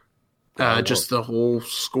War. Just the whole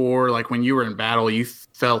score, like when you were in battle, you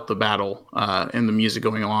felt the battle and the music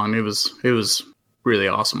going on. It was really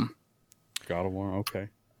awesome. God of War, okay.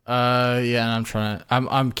 Yeah, and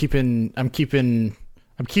I'm keeping a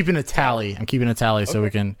tally. I'm keeping a tally so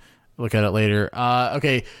we can look at it later.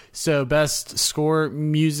 Okay, so best score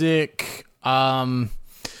music. I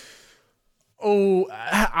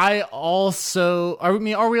also are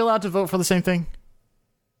we allowed to vote for the same thing?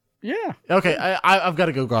 Yeah. Okay, I've got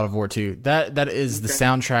to go God of War too. That is the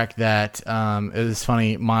soundtrack that it is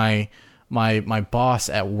funny. My boss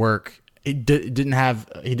at work he doesn't have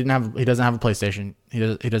a PlayStation.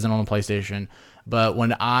 He doesn't own a PlayStation. But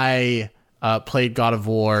when I played God of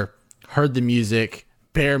War, heard the music,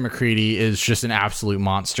 Bear McCready is just an absolute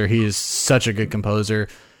monster. He is such a good composer.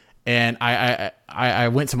 And I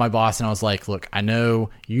went to my boss and I was like, look, I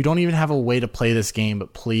know you don't even have a way to play this game,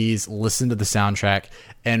 but please listen to the soundtrack.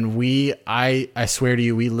 And I swear to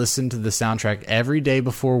you, we listened to the soundtrack every day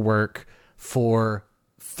before work for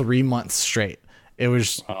 3 months straight. It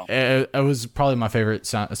was it was probably my favorite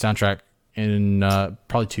soundtrack in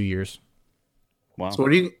probably 2 years. Wow. So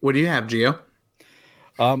what do you have, Gio?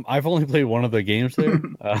 I've only played one of the games there,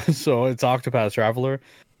 so it's Octopath Traveler.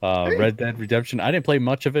 Red Dead Redemption. I didn't play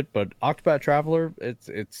much of it, but Octopath Traveler,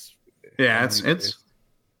 it's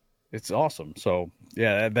awesome. So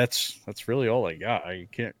yeah, that's really all I got. I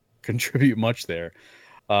can't contribute much there.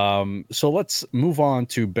 So let's move on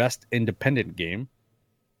to best independent game.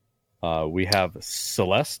 We have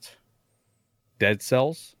Celeste, Dead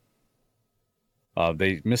Cells.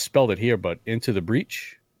 They misspelled it here, but Into the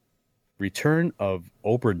Breach, Return of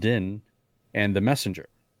Obra Dinn, and The Messenger.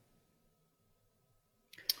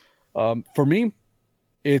 For me,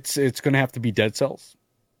 it's going to have to be Dead Cells.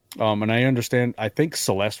 And I understand, I think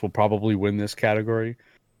Celeste will probably win this category.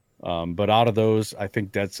 But out of those, I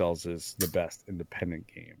think Dead Cells is the best independent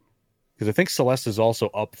game. Because I think Celeste is also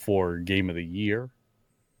up for Game of the Year.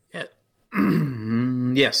 Yeah.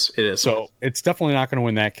 Yes, it is. So it's definitely not going to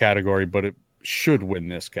win that category, but it should win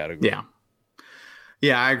this category. Yeah.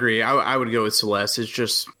 Yeah, I agree. I would go with Celeste. It's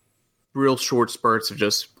just real short spurts of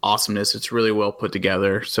just awesomeness. It's really well put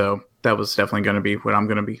together. So that was definitely going to be what I'm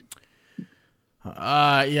going to be.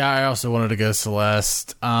 Yeah, I also wanted to go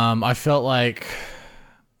Celeste. I felt like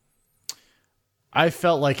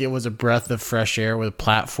it was a breath of fresh air with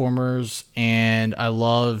platformers, and I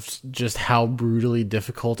loved just how brutally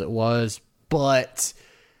difficult it was. But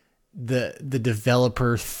the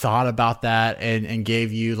developer thought about that and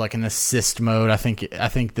gave you like an assist mode. I think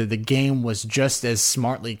that the game was just as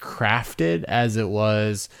smartly crafted as it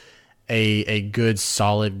was a good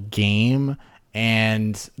solid game,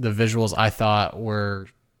 and the visuals I thought were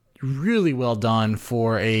really well done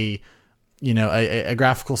for a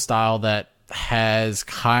graphical style that has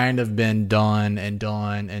kind of been done.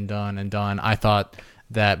 I thought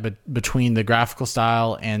that between the graphical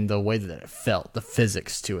style and the way that it felt, the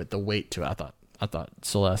physics to it, the weight to it, I thought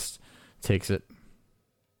Celeste takes it.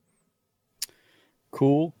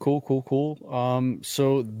 Cool.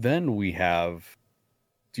 So then we have,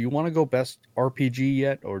 do you want to go best RPG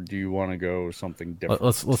yet, or do you want to go something different?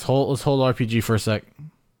 Let's hold RPG for a sec.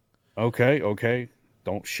 Okay.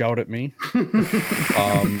 Don't shout at me.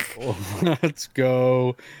 Let's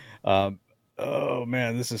go. Oh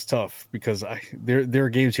man, this is tough because there are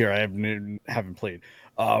games here I haven't played.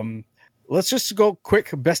 Let's just go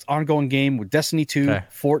quick. Best ongoing game with Destiny 2, okay.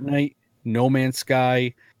 Fortnite, No Man's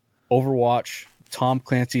Sky, Overwatch, Tom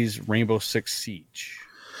Clancy's Rainbow Six Siege.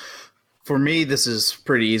 For me, this is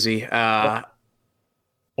pretty easy. Overwatch.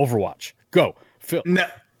 Go. Phil. No.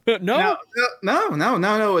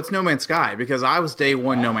 It's No Man's Sky, because I was day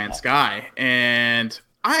one No Man's Sky, and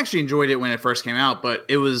I actually enjoyed it when it first came out, but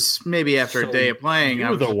it was maybe after a day of playing. You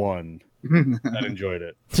were the one that enjoyed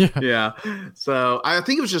it. Yeah. So I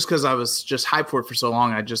think it was just because I was just hyped for it for so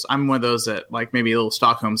long. I'm one of those that like maybe a little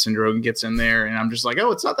Stockholm syndrome gets in there, and I'm just like,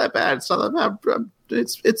 oh, it's not that bad. It's not that bad.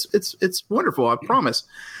 It's wonderful. I promise.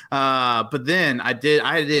 But then I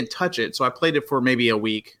didn't touch it. So I played it for maybe a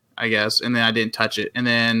week, I guess, and then I didn't touch it. And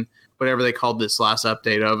then whatever they called this last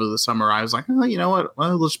update over the summer, I was like, oh, you know what?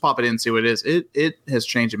 Well, let's pop it in and see what it is. It has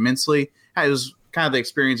changed immensely. It was kind of the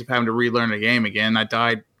experience of having to relearn the game again. I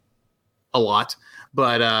died a lot,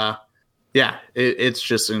 but yeah, it's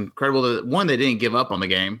just incredible that, one, they didn't give up on the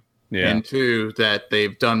game, and two, that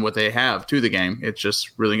they've done what they have to the game. It's just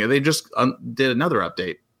really good. They just did another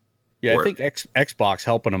update. Yeah, I think Xbox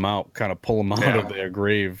helping them out, kind of pull them out of their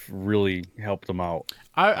grave, really helped them out.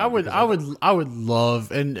 I would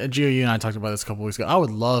love, and Gio, you and I talked about this a couple weeks ago. I would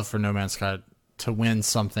love for No Man's Sky to win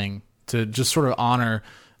something, to just sort of honor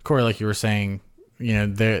Corey, like you were saying,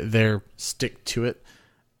 their stick to it.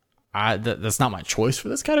 That's not my choice for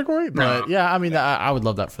this category, but yeah, I mean, I would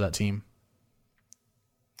love that for that team.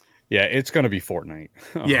 Yeah, it's going to be Fortnite.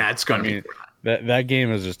 Yeah, it's going to be. That game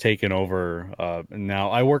has just taken over.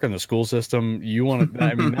 Now I work in the school system. You want to?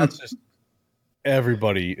 I mean, that's just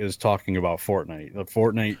everybody is talking about Fortnite. The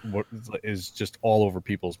Fortnite is just all over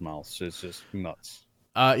people's mouths. It's just nuts.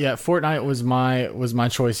 Yeah, Fortnite was my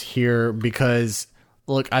choice here because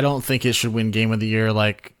look, I don't think it should win Game of the Year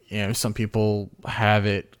like some people have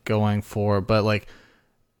it going for, but like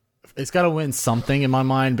it's got to win something in my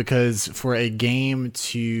mind because for a game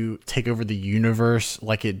to take over the universe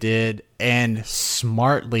like it did and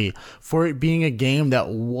smartly, for it being a game that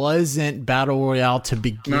wasn't Battle Royale to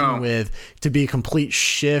begin with, to be a complete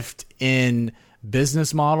shift in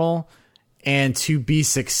business model and to be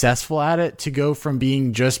successful at it, to go from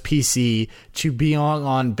being just PC to being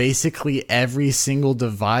on basically every single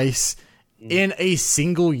device in a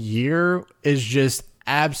single year is just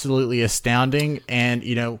absolutely astounding. And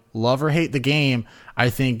love or hate the game, I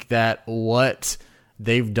think that what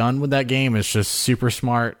they've done with that game is just super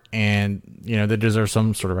smart, and they deserve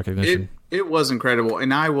some sort of recognition. It was incredible,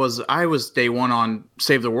 and I was day one on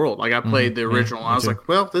Save the World. Like I played the original. I was like,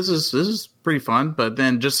 well, this is pretty fun, but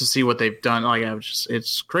then just to see what they've done, like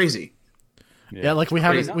it's crazy. Yeah, like we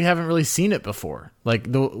haven't really seen it before. Like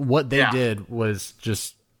what they did was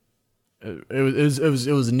just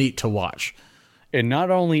it was neat to watch. And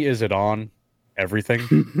not only is it on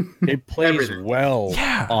everything, it plays well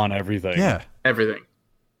on everything. Yeah, everything.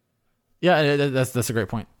 Yeah, that's a great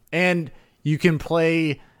point. And you can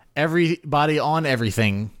play everybody on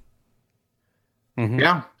everything. Mm-hmm.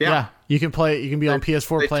 Yeah. You can play. You can be on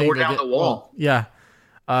PS4 they playing. Tore down the wall. Yeah.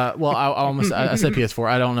 Well, I said PS4.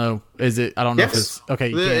 I don't know. Is it? I don't know if it's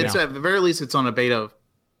okay. It's at the very least it's on a beta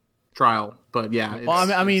trial, but yeah.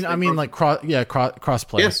 Well, I mean, like cross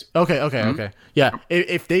play. Yes. Okay. Yeah.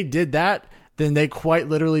 If they did that, then they quite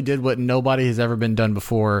literally did what nobody has ever been done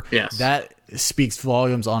before. Yes. That speaks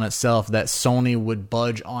volumes on itself. That Sony would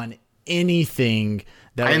budge on anything.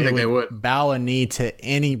 That I didn't think they would bow a knee to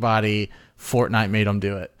anybody. Fortnite made them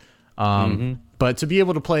do it. But to be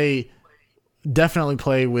able to definitely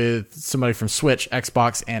play with somebody from Switch,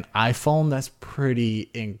 Xbox, and iPhone, that's pretty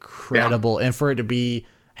incredible. And for it to be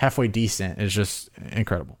halfway decent is just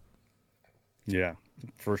incredible. Yeah,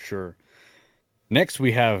 for sure. Next,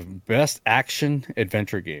 we have Best Action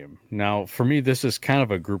Adventure Game. Now, for me, this is kind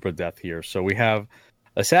of a group of death here. So we have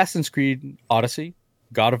Assassin's Creed Odyssey,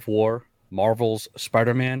 God of War, Marvel's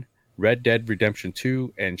Spider-Man, Red Dead Redemption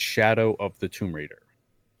 2, and Shadow of the Tomb Raider.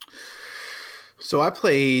 So I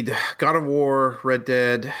played God of War, Red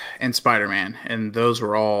Dead, and Spider-Man, and those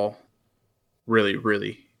were all really,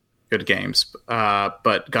 really good games.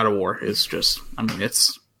 But God of War is just,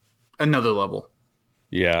 it's another level.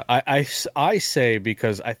 Yeah, I say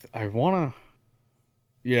because I want to.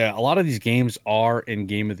 Yeah, a lot of these games are in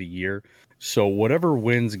Game of the Year, so whatever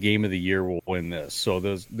wins Game of the Year will win this. So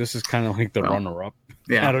this is kind of like the runner-up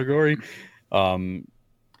category. And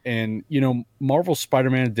Marvel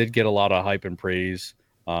Spider-Man did get a lot of hype and praise,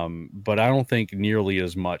 but I don't think nearly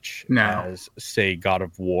as much as say God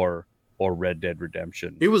of War or Red Dead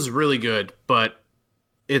Redemption. It was really good, but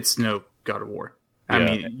it's no God of War. I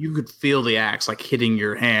mean, you could feel the axe like hitting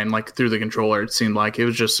your hand like through the controller. It seemed like it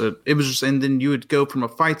was just, and then you would go from a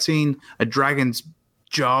fight scene, a dragon's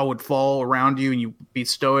jaw would fall around you, and you be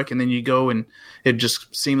stoic, and then you go and it just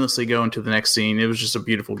seamlessly go into the next scene. It was just a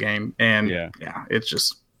beautiful game, and it's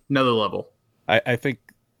just another level. I think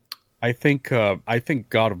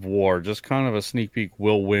God of War, just kind of a sneak peek,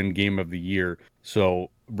 will win Game of the Year. So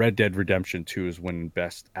Red Dead Redemption 2 is winning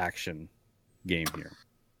Best Action Game here.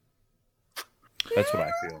 That's what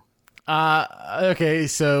I feel. Okay,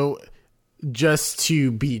 so just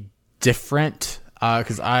to be different,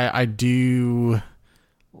 because I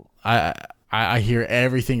hear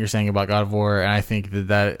everything you're saying about God of War, and I think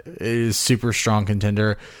that is super strong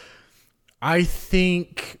contender. I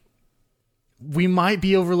think we might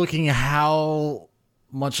be overlooking how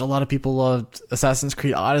much a lot of people loved Assassin's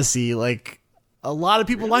Creed Odyssey. Like, a lot of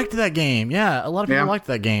people liked that game. Yeah, a lot of people liked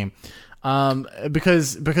that game.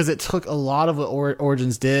 Because it took a lot of what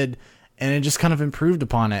Origins did, and it just kind of improved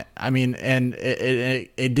upon it. I mean, and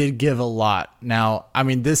it did give a lot. Now, I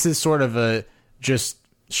mean, this is sort of a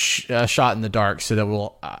shot in the dark, so that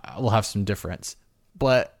we'll have some difference.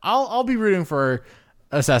 But I'll be rooting for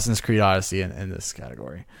Assassin's Creed Odyssey in this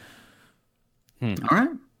category. All right,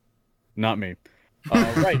 not me.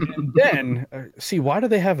 Right, and then see, why do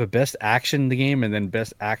they have a Best Action game and then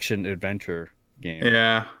Best Action Adventure game?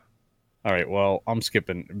 Yeah. All right. Well, I'm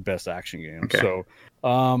skipping best action game. Okay. So,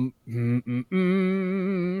 I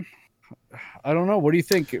don't know. What do you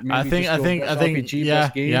think? Maybe I think RPG, yeah,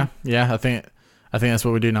 best game? yeah. I think that's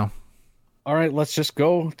what we do now. All right. Let's just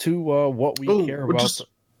go to what we care about.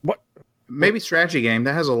 What? Maybe strategy game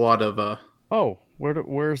that has a lot of. Oh,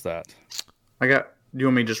 where's that? Do you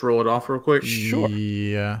want me to just roll it off real quick? Sure.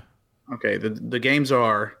 Yeah. Okay. The games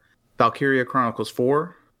are Valkyria Chronicles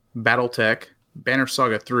 4, BattleTech, Banner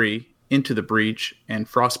Saga 3, Into the Breach, and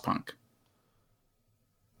Frostpunk.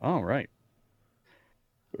 All right.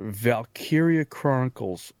 Valkyria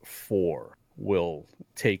Chronicles 4 will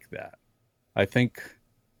take that. I think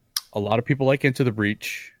a lot of people like Into the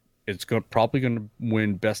Breach. It's probably going to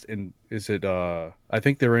win best in. Is it? I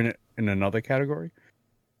think they're in another category.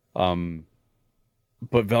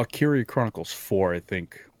 But Valkyria Chronicles 4, I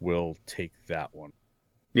think, will take that one.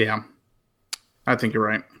 Yeah, I think you're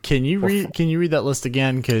right. Can you read that list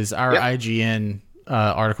again? Because our Yeah. IGN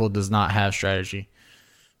article does not have strategy.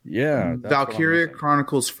 Yeah. Valkyria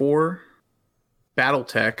Chronicles 4,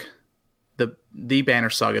 BattleTech, the Banner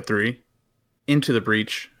Saga 3, Into the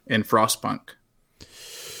Breach, and Frostpunk.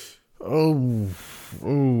 Oh.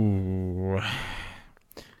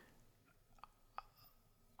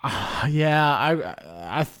 Yeah,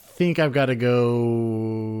 I think I've got to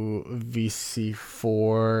go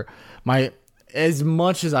VC4. As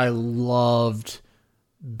much as I loved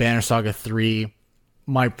Banner Saga 3,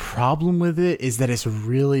 my problem with it is that it's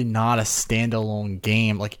really not a standalone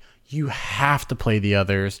game. Like, you have to play the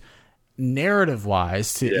others narrative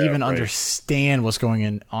wise to even understand what's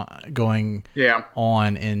going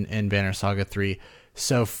on in Banner Saga 3.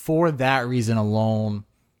 So for that reason alone,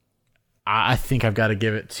 I think I've got to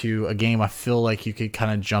give it to a game I feel like you could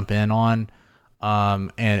kind of jump in on,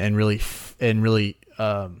 and really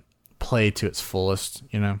play to its fullest,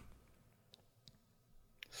 you know.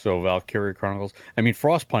 So Valkyria Chronicles. I mean,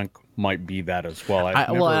 Frostpunk might be that as well.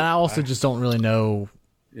 I also just don't really know.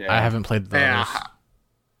 Yeah. I haven't played the others.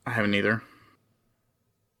 I haven't either.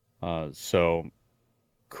 So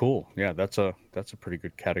cool. Yeah, that's a pretty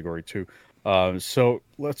good category too. So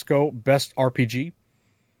let's go best RPG.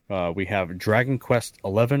 We have Dragon Quest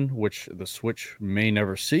XI, which the Switch may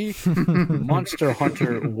never see. Monster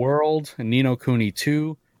Hunter World, Ni no Kuni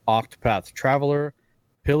 2, Octopath Traveler,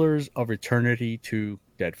 Pillars of Eternity 2,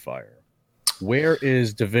 Deadfire. Where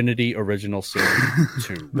is Divinity Original Sin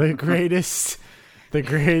 2? the greatest,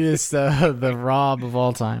 the Rob of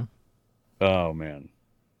all time. Oh man.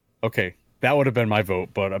 Okay, that would have been my vote,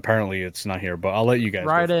 but apparently it's not here. But I'll let you guys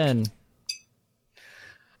Right go in.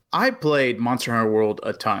 I played Monster Hunter World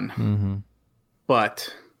a ton,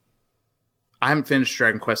 but I haven't finished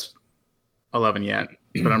Dragon Quest 11 yet.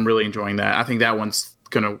 But I'm really enjoying that. I think that one's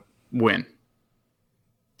gonna win.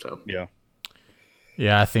 So Yeah.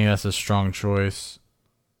 Yeah, I think that's a strong choice.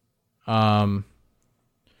 Gio,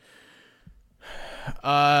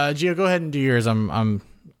 go ahead and do yours. I'm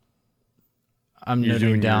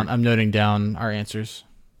noting down. I'm noting down our answers.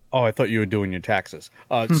 Oh, I thought you were doing your taxes.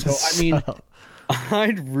 So I mean,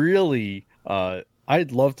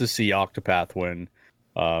 I'd love to see Octopath win.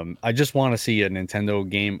 I just want to see a Nintendo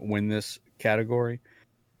game win this category,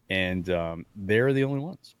 and they're the only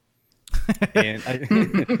ones. And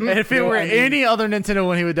if it were any other Nintendo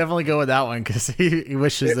one, he would definitely go with that one because he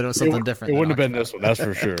wishes that it was something different. It wouldn't have been this one, that's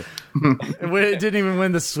for sure. It didn't even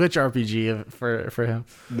win the Switch RPG for him.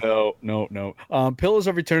 No. Pillars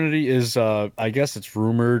of Eternity is, I guess it's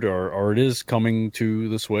rumored or it is coming to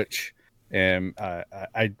the Switch, and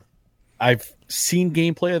I've seen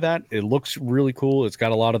gameplay of that. It looks really cool. It's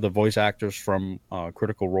got a lot of the voice actors from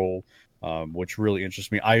Critical Role, which really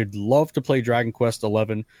interests me. I'd love to play Dragon Quest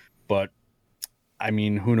XI. But I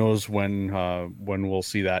mean, who knows when we'll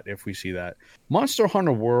see that, if we see that. Monster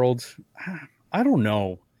Hunter World, I don't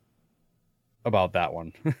know about that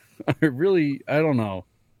one. I don't know.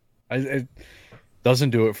 It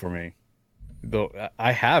doesn't do it for me. Though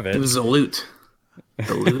I have it. It was the loot.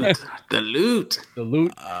 The loot. The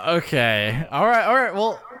loot. Okay. All right.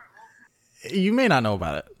 Well, you may not know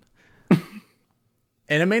about it,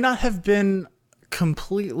 and it may not have been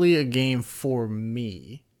completely a game for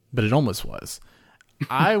me. But it almost was.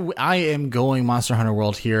 I am going Monster Hunter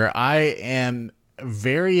World here. I am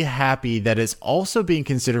very happy that it's also being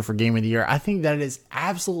considered for Game of the Year. I think that it is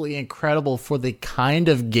absolutely incredible for the kind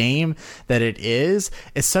of game that it is.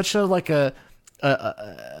 It's such a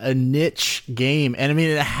niche game, and I mean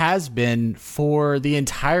it has been for the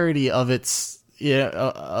entirety of its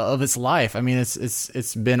life. I mean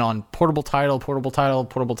it's been on portable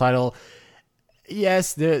title.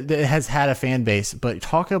 Yes, it has had a fan base, but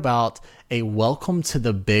talk about a welcome to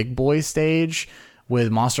the big boy stage with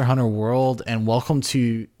Monster Hunter World, and welcome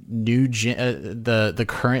to new gen, the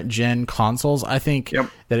current gen consoles. I think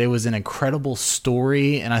that it was an incredible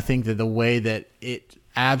story, and I think that the way that it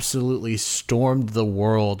absolutely stormed the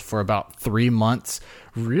world for about 3 months,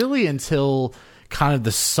 really until kind of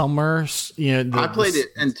the summer. I played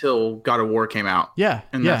it until God of War came out. Yeah,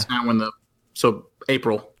 and that's not when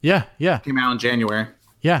April. Yeah, came out in January.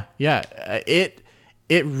 Yeah. It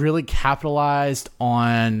really capitalized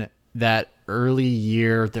on that early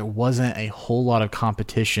year. There wasn't a whole lot of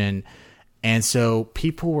competition, and so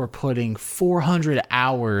people were putting 400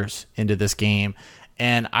 hours into this game.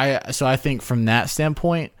 And I think from that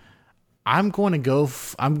standpoint, I'm going to go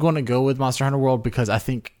with Monster Hunter World because I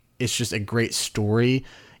think it's just a great story.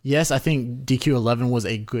 Yes, I think DQ11 was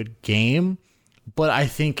a good game, but I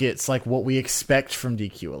think it's like what we expect from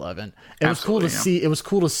DQ11. It was cool to see. It was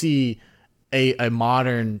cool to see a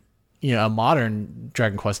modern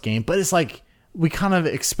Dragon Quest game, but it's like we kind of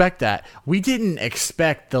expect that. We didn't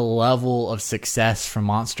expect the level of success from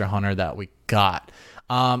Monster Hunter that we got.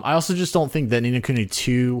 I also just don't think that Ni no Kuni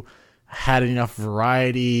 2 had enough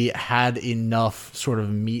variety, had enough sort of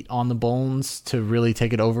meat on the bones to really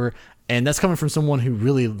take it over. And that's coming from someone who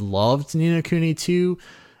really loved Ni no Kuni 2.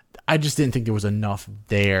 I just didn't think there was enough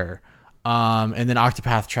there. And then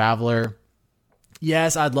Octopath Traveler.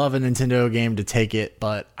 Yes, I'd love a Nintendo game to take it,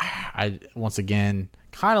 but I once again,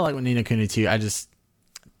 kind of like with Ni no Kuni 2,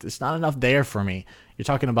 there's not enough there for me. You're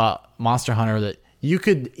talking about Monster Hunter that you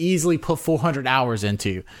could easily put 400 hours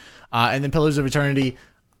into. And then Pillars of Eternity,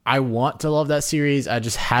 I want to love that series. I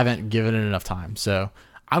just haven't given it enough time. So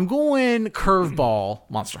I'm going curveball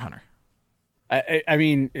Monster Hunter. I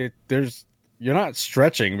mean, you're not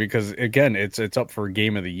stretching because, again, it's up for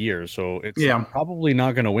Game of the Year. So it's probably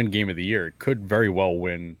not going to win Game of the Year. It could very well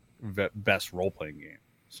win Best Role-Playing Game.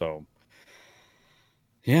 So,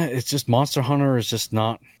 yeah, it's just Monster Hunter is just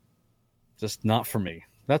not for me.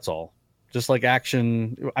 That's all. Just like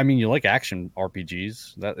action. I mean, you like action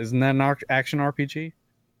RPGs. Isn't that an action RPG?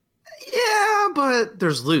 Yeah, but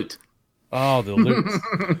there's loot. Oh, the loot.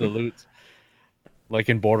 The loot. Like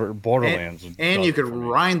in Borderlands. And you could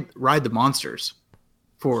ride the monsters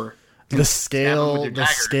for the scale in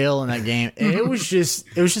that game. It was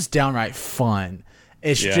just downright fun.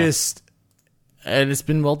 It's just, and it's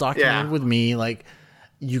been well documented with me, like,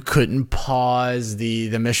 you couldn't pause.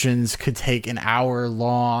 The missions could take an hour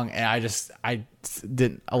long, and I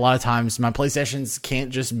didn't. A lot of times my play sessions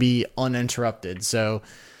can't just be uninterrupted. So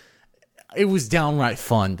it was downright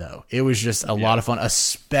fun, though. It was just a lot of fun,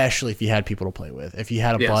 especially if you had people to play with. If you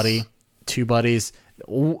had a buddy, 2 buddies,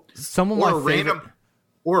 some of my favorite,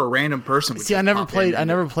 or a random person. See, I never played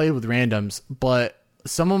with randoms, but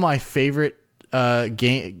some of my favorite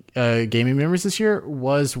gaming memories this year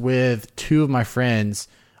was with 2 of my friends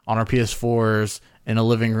on our PS4s in a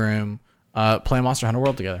living room playing Monster Hunter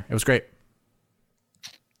World together. It was great.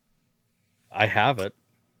 I have it.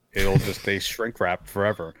 It'll just stay shrink wrapped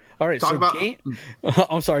forever. All right.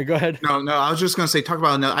 I'm sorry. Go ahead. No. I was just going to say, talk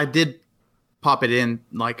about another. I did pop it in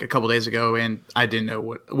like a couple days ago, and I didn't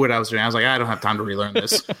know what I was doing. I was like, I don't have time to relearn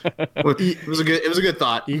this. It was a good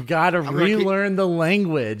thought. You got to relearn the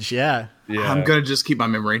language. Yeah. I'm going to just keep my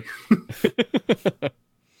memory.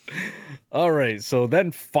 All right. So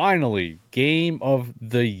then finally, Game of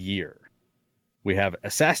the Year. We have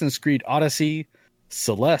Assassin's Creed Odyssey,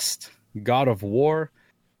 Celeste, God of War,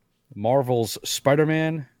 Marvel's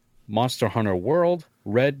Spider-Man, Monster Hunter World,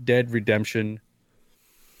 Red Dead Redemption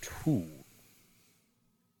 2.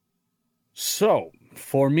 So,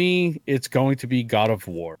 for me, it's going to be God of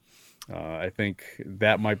War. I think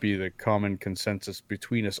that might be the common consensus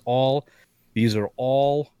between us all. These are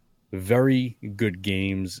all very good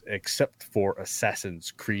games, except for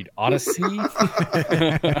Assassin's Creed Odyssey.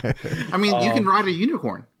 I mean, you can ride a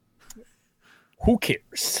unicorn. Who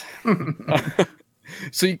cares?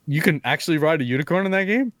 So you can actually ride a unicorn in that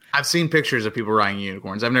game? I've seen pictures of people riding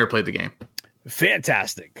unicorns. I've never played the game.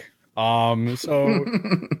 Fantastic. So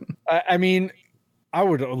I mean, I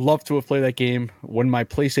would love to have played that game when my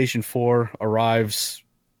PlayStation 4 arrives.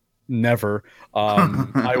 Never.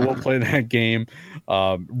 I will play that game.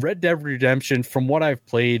 Red Dead Redemption, from what I've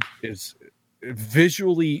played, is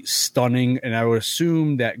visually stunning, and I would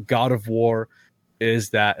assume that God of War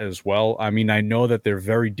is that as well. I mean, I know that they're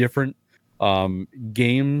very different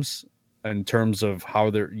games in terms of how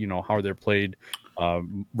they're played.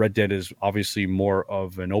 Red Dead is obviously more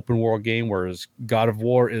of an open world game, whereas God of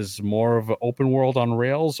War is more of an open world on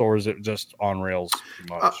rails, or is it just on rails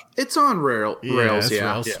pretty much? It's on rails,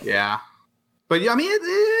 yeah. But yeah, I mean,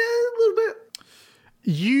 a little bit.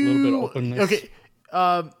 A little bit openness. Okay,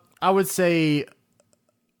 I would say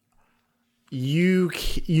you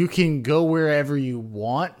can go wherever you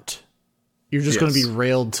want. You're just going to be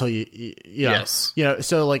railed till Yes.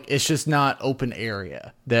 So like it's just not open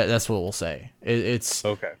area. That's what we'll say. It's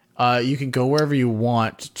Okay. You can go wherever you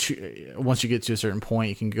want to. Once you get to a certain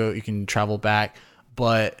point, you can travel back,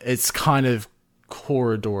 but it's kind of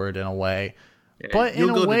corridored in a way, but in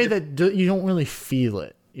a way that you don't really feel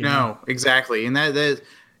it. No, exactly. And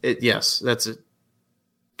yes, that's it.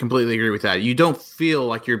 Completely agree with that. You don't feel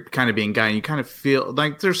like you're kind of being guided. You kind of feel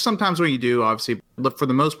like there's sometimes when you do, obviously, but for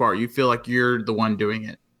the most part, you feel like you're the one doing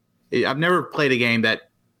it. I've never played a game that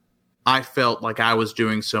I felt like I was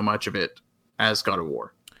doing so much of it as God of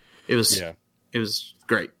War. It was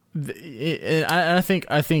great. I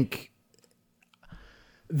think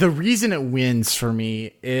the reason it wins for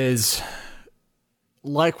me is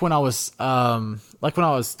like when I was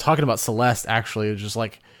talking about Celeste. Actually, it was just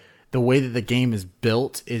like the way that the game is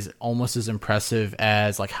built is almost as impressive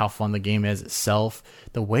as like how fun the game is itself.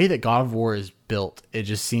 The way that God of War is built, it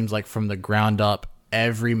just seems like from the ground up,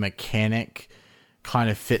 every mechanic kind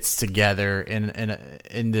of fits together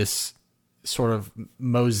in this sort of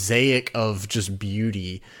mosaic of just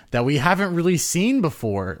beauty that we haven't really seen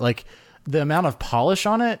before. Like the amount of polish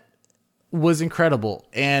on it was incredible.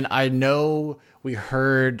 And I know we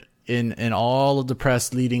heard in all of the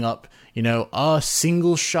press leading up,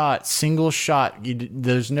 single shot,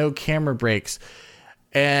 there's no camera breaks.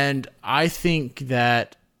 And I think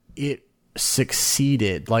that it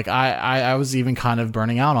succeeded. Like I was even kind of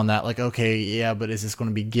burning out on that. Like, okay, yeah, but is this going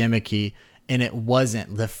to be gimmicky? And it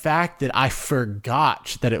wasn't. The fact that I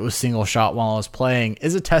forgot that it was single shot while I was playing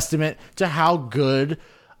is a testament to how good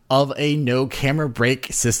of a no camera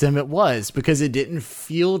break system it was, because it didn't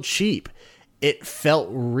feel cheap. It felt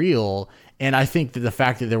real. And I think that the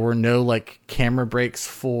fact that there were no like camera breaks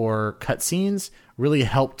for cutscenes really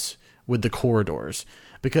helped with the corridors,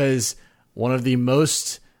 because one of the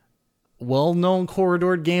most well-known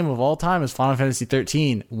corridored game of all time is Final Fantasy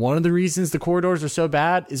 13. One of the reasons the corridors are so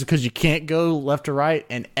bad is because you can't go left or right,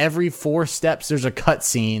 and every 4 steps there's a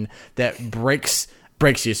cutscene that breaks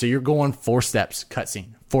you. So you're going 4 steps,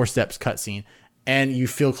 cutscene, 4 steps, cutscene, and you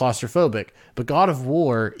feel claustrophobic. But God of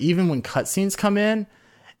War, even when cutscenes come in,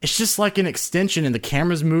 it's just like an extension, and the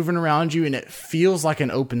camera's moving around you and it feels like an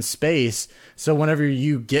open space. So whenever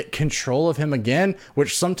you get control of him again,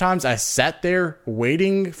 which sometimes I sat there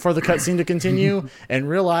waiting for the cutscene to continue and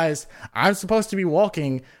realized I'm supposed to be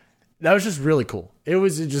walking, that was just really cool. It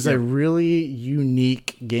was just a really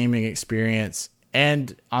unique gaming experience.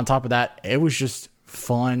 And on top of that, it was just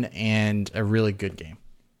fun and a really good game.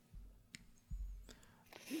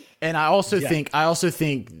 And I also think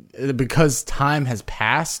because time has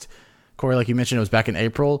passed, Corey, like you mentioned, it was back in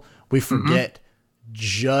April. We forget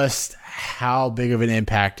just how big of an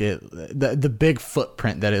impact the big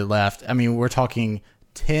footprint that it left. I mean, we're talking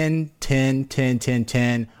 10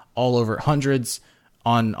 all over, hundreds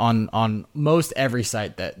on most every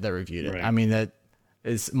site that reviewed it. Right. I mean, that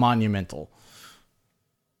is monumental.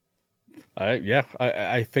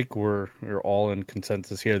 I think we're all in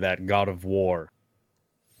consensus here that God of War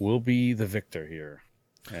will be the victor here.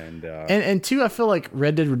 And two, I feel like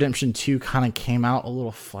Red Dead Redemption 2 kind of came out a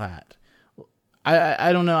little flat.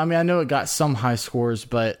 I don't know. I mean, I know it got some high scores,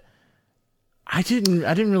 but I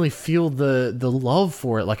didn't really feel the love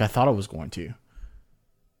for it like I thought I was going to.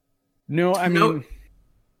 No, I mean,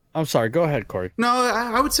 I'm sorry. Go ahead, Corey. No,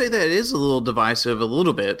 I would say that it is a little divisive, a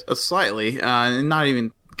little bit, slightly, not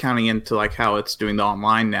even counting into like how it's doing the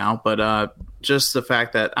online now, but just the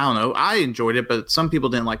fact that, I don't know, I enjoyed it, but some people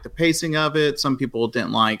didn't like the pacing of it. Some people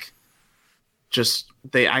didn't like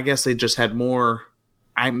I guess they just had more,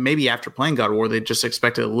 maybe after playing God of War, they just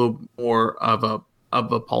expected a little more of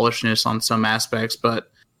a polishness on some aspects.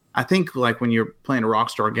 But I think like when you're playing a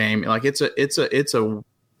Rockstar game, like it's a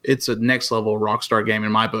next level Rockstar game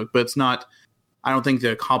in my book, but it's not, I don't think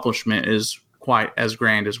the accomplishment is quite as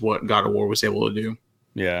grand as what God of War was able to do.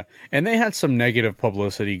 Yeah, and they had some negative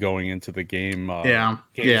publicity going into the game.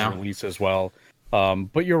 Release as well.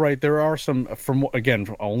 But you're right. There are some,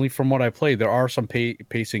 only from what I played, there are some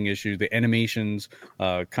pacing issues. The animations,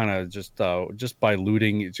 kind of just by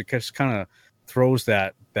looting, it just kind of throws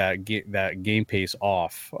that game pace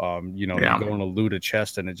off. You go to loot a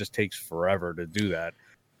chest, and it just takes forever to do that.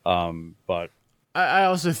 But I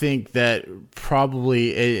also think that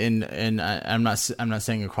probably, and I'm not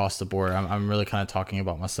saying across the board. I'm really kind of talking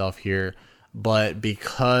about myself here, but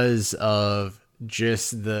because of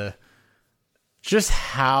just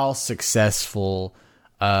how successful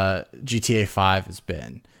GTA 5 has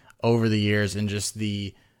been over the years, and just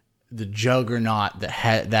the juggernaut that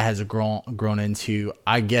has grown into,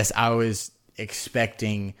 I guess I was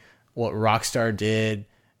expecting what Rockstar did,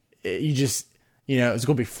 you just, it's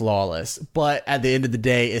going to be flawless. But at the end of the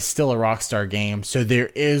day, it's still a Rockstar game. So there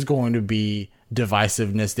is going to be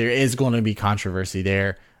divisiveness. There is going to be controversy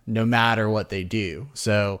there, no matter what they do.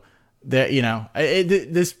 So that,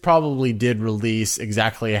 this probably did release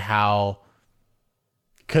exactly how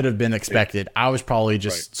could have been expected. I was probably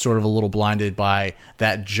just sort of a little blinded by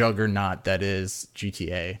that juggernaut that is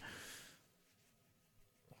GTA.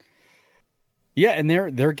 Yeah, and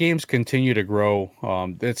their games continue to grow.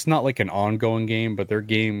 It's not like an ongoing game, but their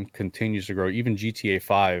game continues to grow. Even GTA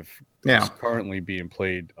 5 is currently being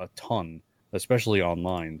played a ton, especially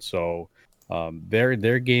online. So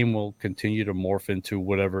their game will continue to morph into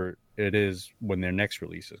whatever it is when their next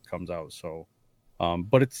release comes out. So,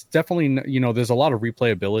 but it's definitely, there's a lot of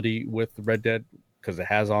replayability with Red Dead because it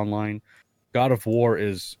has online. God of War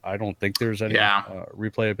I don't think there's any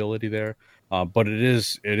replayability there, but it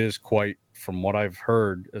is quite, from what I've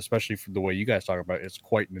heard, especially from the way you guys talk about it, it's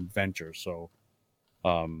quite an adventure. So,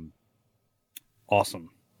 awesome.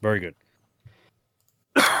 Very good.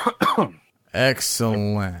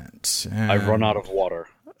 Excellent. I've run out of water.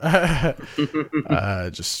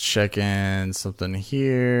 Just checking something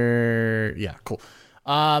here. Yeah, cool.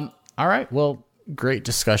 All right. Well, great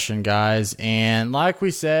discussion, guys. And like we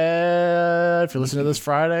said, if you're listening to this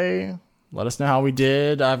Friday, let us know how we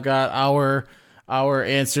did. I've got our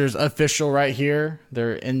answers official right here.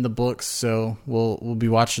 They're in the books, so we'll be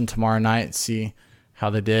watching tomorrow night, see how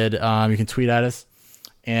they did. You can tweet at us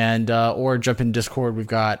and or jump in Discord. We've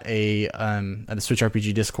got a Switch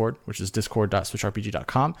RPG Discord, which is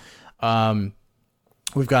discord.switchrpg.com.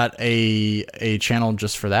 We've got a channel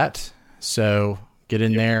just for that, so get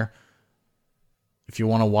in there. If you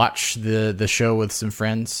want to watch the show with some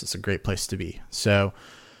friends, it's a great place to be. So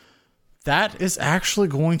that is actually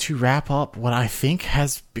going to wrap up what I think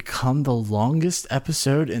has become the longest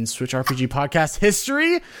episode in Switch RPG podcast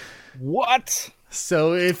history. What?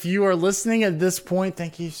 So if you are listening at this point,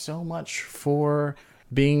 thank you so much for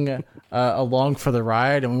being along for the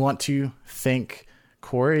ride. And we want to thank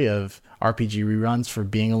Corey of RPG Reruns for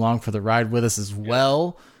being along for the ride with us as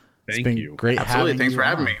well. Thank it's been you. Great absolutely. having Thanks you for on.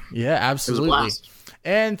 having me. Yeah, absolutely. It was a blast.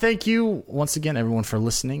 And thank you once again, everyone, for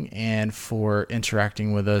listening and for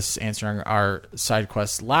interacting with us, answering our side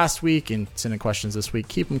quests last week and sending questions this week.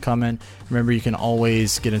 Keep them coming. Remember, you can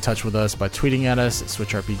always get in touch with us by tweeting at us at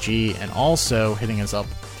SwitchRPG and also hitting us up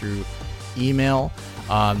through email.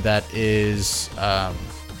 That is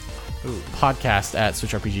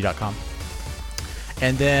podcast@switchrpg.com.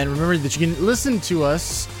 And then remember that you can listen to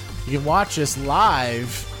us, you can watch us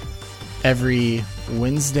live every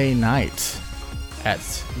Wednesday night at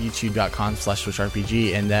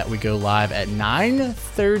youtube.com/switchrpg, and that we go live at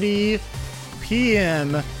 9:30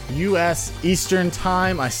 p.m. U.S. Eastern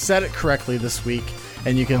Time. I said it correctly this week.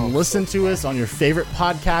 And you can listen to us on your favorite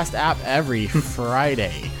podcast app every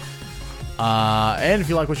Friday. And if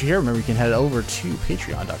you like what you hear, remember you can head over to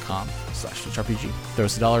patreon.com/switchrpg. Throw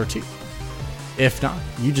us $1 or $2. If not,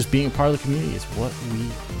 you just being a part of the community is what we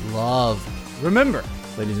love. Remember,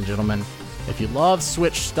 ladies and gentlemen, if you love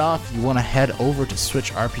Switch stuff, you want to head over to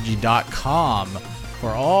switchrpg.com for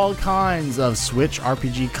all kinds of Switch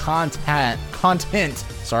RPG content,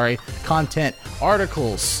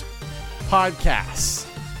 articles, podcasts,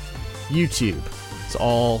 YouTube. It's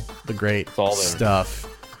all the great stuff.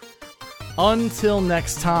 Until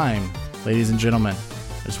next time, ladies and gentlemen,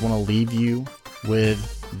 I just want to leave you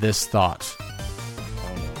with this thought.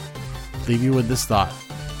 Leave you with this thought.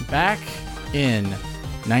 Back in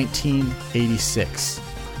 1986,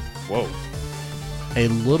 a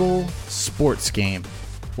little sports game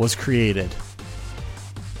was created.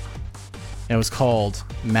 It was called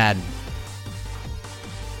Madden.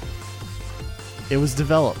 It was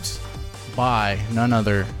developed by none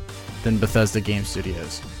other than Bethesda Game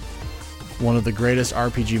Studios, one of the greatest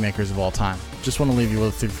RPG makers of all time. Just want to leave you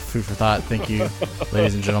with food for thought. Thank you,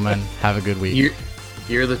 ladies and gentlemen. Have a good week.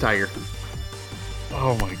 You're the tiger.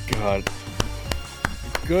 Oh my god.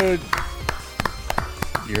 Good.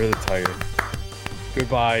 You're the tiger.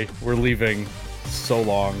 Goodbye. We're leaving. So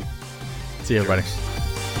long. See you, everybody.